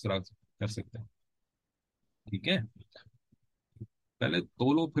اس طرح کر سکتے ہیں، ٹھیک ہے؟ پہلے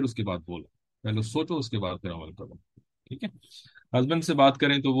تولو پھر اس کے بعد بولو، پہلے سوچو اس کے بعد پھر عمل کرو، ٹھیک ہے؟ ہسبینڈ سے بات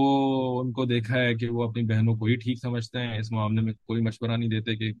کریں تو وہ ان کو دیکھا ہے کہ وہ اپنی بہنوں کو ہی ٹھیک سمجھتے ہیں، اس معاملے میں کوئی مشورہ نہیں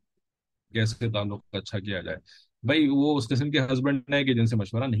دیتے کہ کیسے تعلق اچھا کیا جائے۔ بھائی وہ اس قسم کے ہسبینڈ ہیں کہ جن سے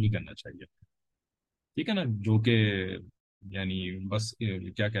مشورہ نہیں کرنا چاہیے، ٹھیک ہے نا؟ جو کہ یعنی بس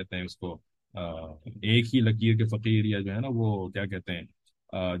کیا کہتے ہیں اس کو، ایک ہی لکیر کے فقیر، یا جو ہے نا وہ کیا کہتے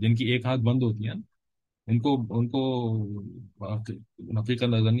ہیں، جن کی ایک ہاتھ بند ہوتی ہے نا، ان کو حقیقت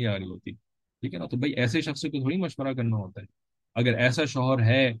نظر نہیں آ رہی ہوتی، ٹھیک ہے نا؟ تو بھائی ایسے شخص کو تھوڑی مشورہ کرنا ہوتا ہے۔ اگر ایسا شوہر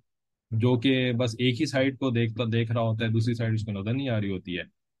ہے جو کہ بس ایک ہی سائڈ کو دیکھ رہا ہوتا ہے، دوسری سائڈ اس کو نظر نہیں آ رہی ہوتی ہے،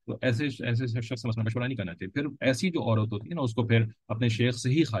 تو ایسے شخص سے مشورہ نہیں کرنا چاہیے۔ پھر ایسی جو عورت ہوتی ہے نا، اس کو پھر اپنے شیخ سے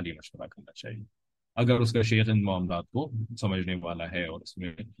ہی خالی مشورہ کرنا چاہیے، اگر اس کا شیخ ان معاملات کو سمجھنے والا ہے اور اس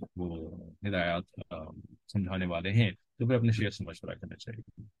میں وہ ہدایات سمجھانے والے ہیں، تو پھر اپنے شیخ سے مشورہ کرنا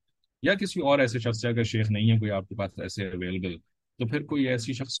چاہیے۔ یا کسی اور ایسے شخص سے، اگر شیخ نہیں ہے کوئی آپ کے پاس ایسے اویلیبل، تو پھر کوئی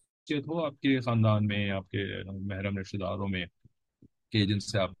ایسی شخصیت ہو آپ کے خاندان میں، آپ کے محرم رشتہ داروں میں، کہ جن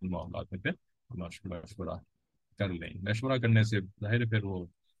سے آپ ان معاملات میں پھر مشورہ کر لیں۔ مشورہ کرنے سے ظاہر ہے پھر وہ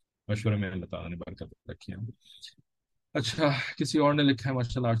مشورے میں اللہ تعالیٰ نے برکت رکھی ہے۔ اچھا، کسی اور نے لکھا ہے،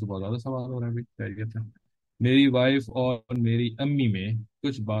 ماشاء اللہ آج تو بہت زیادہ سوال ہو رہے ہیں، خیریت ہے؟ میری وائف اور میری امی میں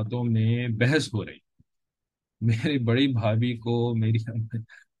کچھ باتوں میں بحث ہو رہی، میری بڑی بھابھی کو میری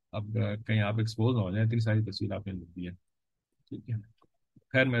اب کہیں آپ ایکسپوز ہو جائیں، اتنی ساری تصویر آپ نے لکھ دی ہے، ٹھیک ہے؟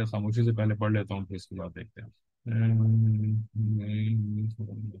 خیر میں خاموشی سے پہلے پڑھ لیتا ہوں، پھر اس کے بعد دیکھتے ہیں۔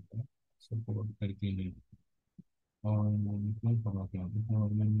 سپورٹ کرتی ہیں اور اور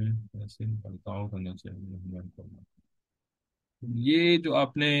میں ایسے برتاؤ کرنا چاہیے۔ یہ جو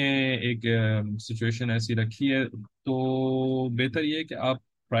آپ نے ایک سچویشن ایسی رکھی ہے، تو بہتر یہ ہے کہ آپ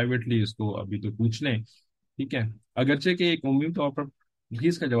پرائیویٹلی اس کو ابھی تو پوچھ لیں، ٹھیک ہے؟ اگرچہ کہ ایک عمومی طور پر بھی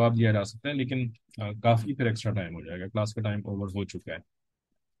اس کا جواب دیا جا سکتا ہے، لیکن کافی پھر ایکسٹرا ٹائم ہو جائے گا، کلاس کا ٹائم اوور ہو چکا ہے،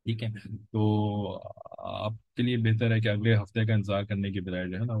 ٹھیک ہے؟ تو آپ کے لیے بہتر ہے کہ اگلے ہفتے کا انتظار کرنے کی بجائے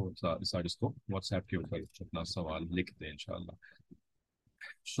جو ہے نا، وہ سارے اس کو واٹس ایپ کے اوپر اپنا سوال لکھ دیں انشاءاللہ۔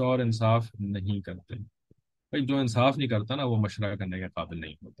 شور انصاف نہیں کرتے، بھائی جو انصاف نہیں کرتا نا وہ مشورہ کرنے کے قابل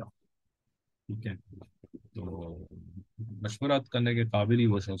نہیں ہوتا، ٹھیک ہے؟ تو مشورہ کرنے کے قابل ہی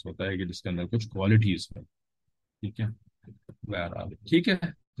وہ شخص ہوتا ہے کہ جس کے اندر کچھ کوالٹیز ہو، ٹھیک ہے؟ بہرحال ٹھیک ہے،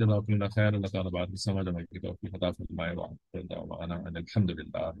 جب آپ نے خیر، اللہ تعالیٰ بات سمجھ آئے گی تو اپنی خدا فرمائے، الحمد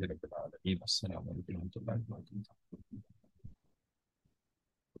للہ رب العالمین، السلام علیکم و رحمۃ اللہ وبرکاتہ۔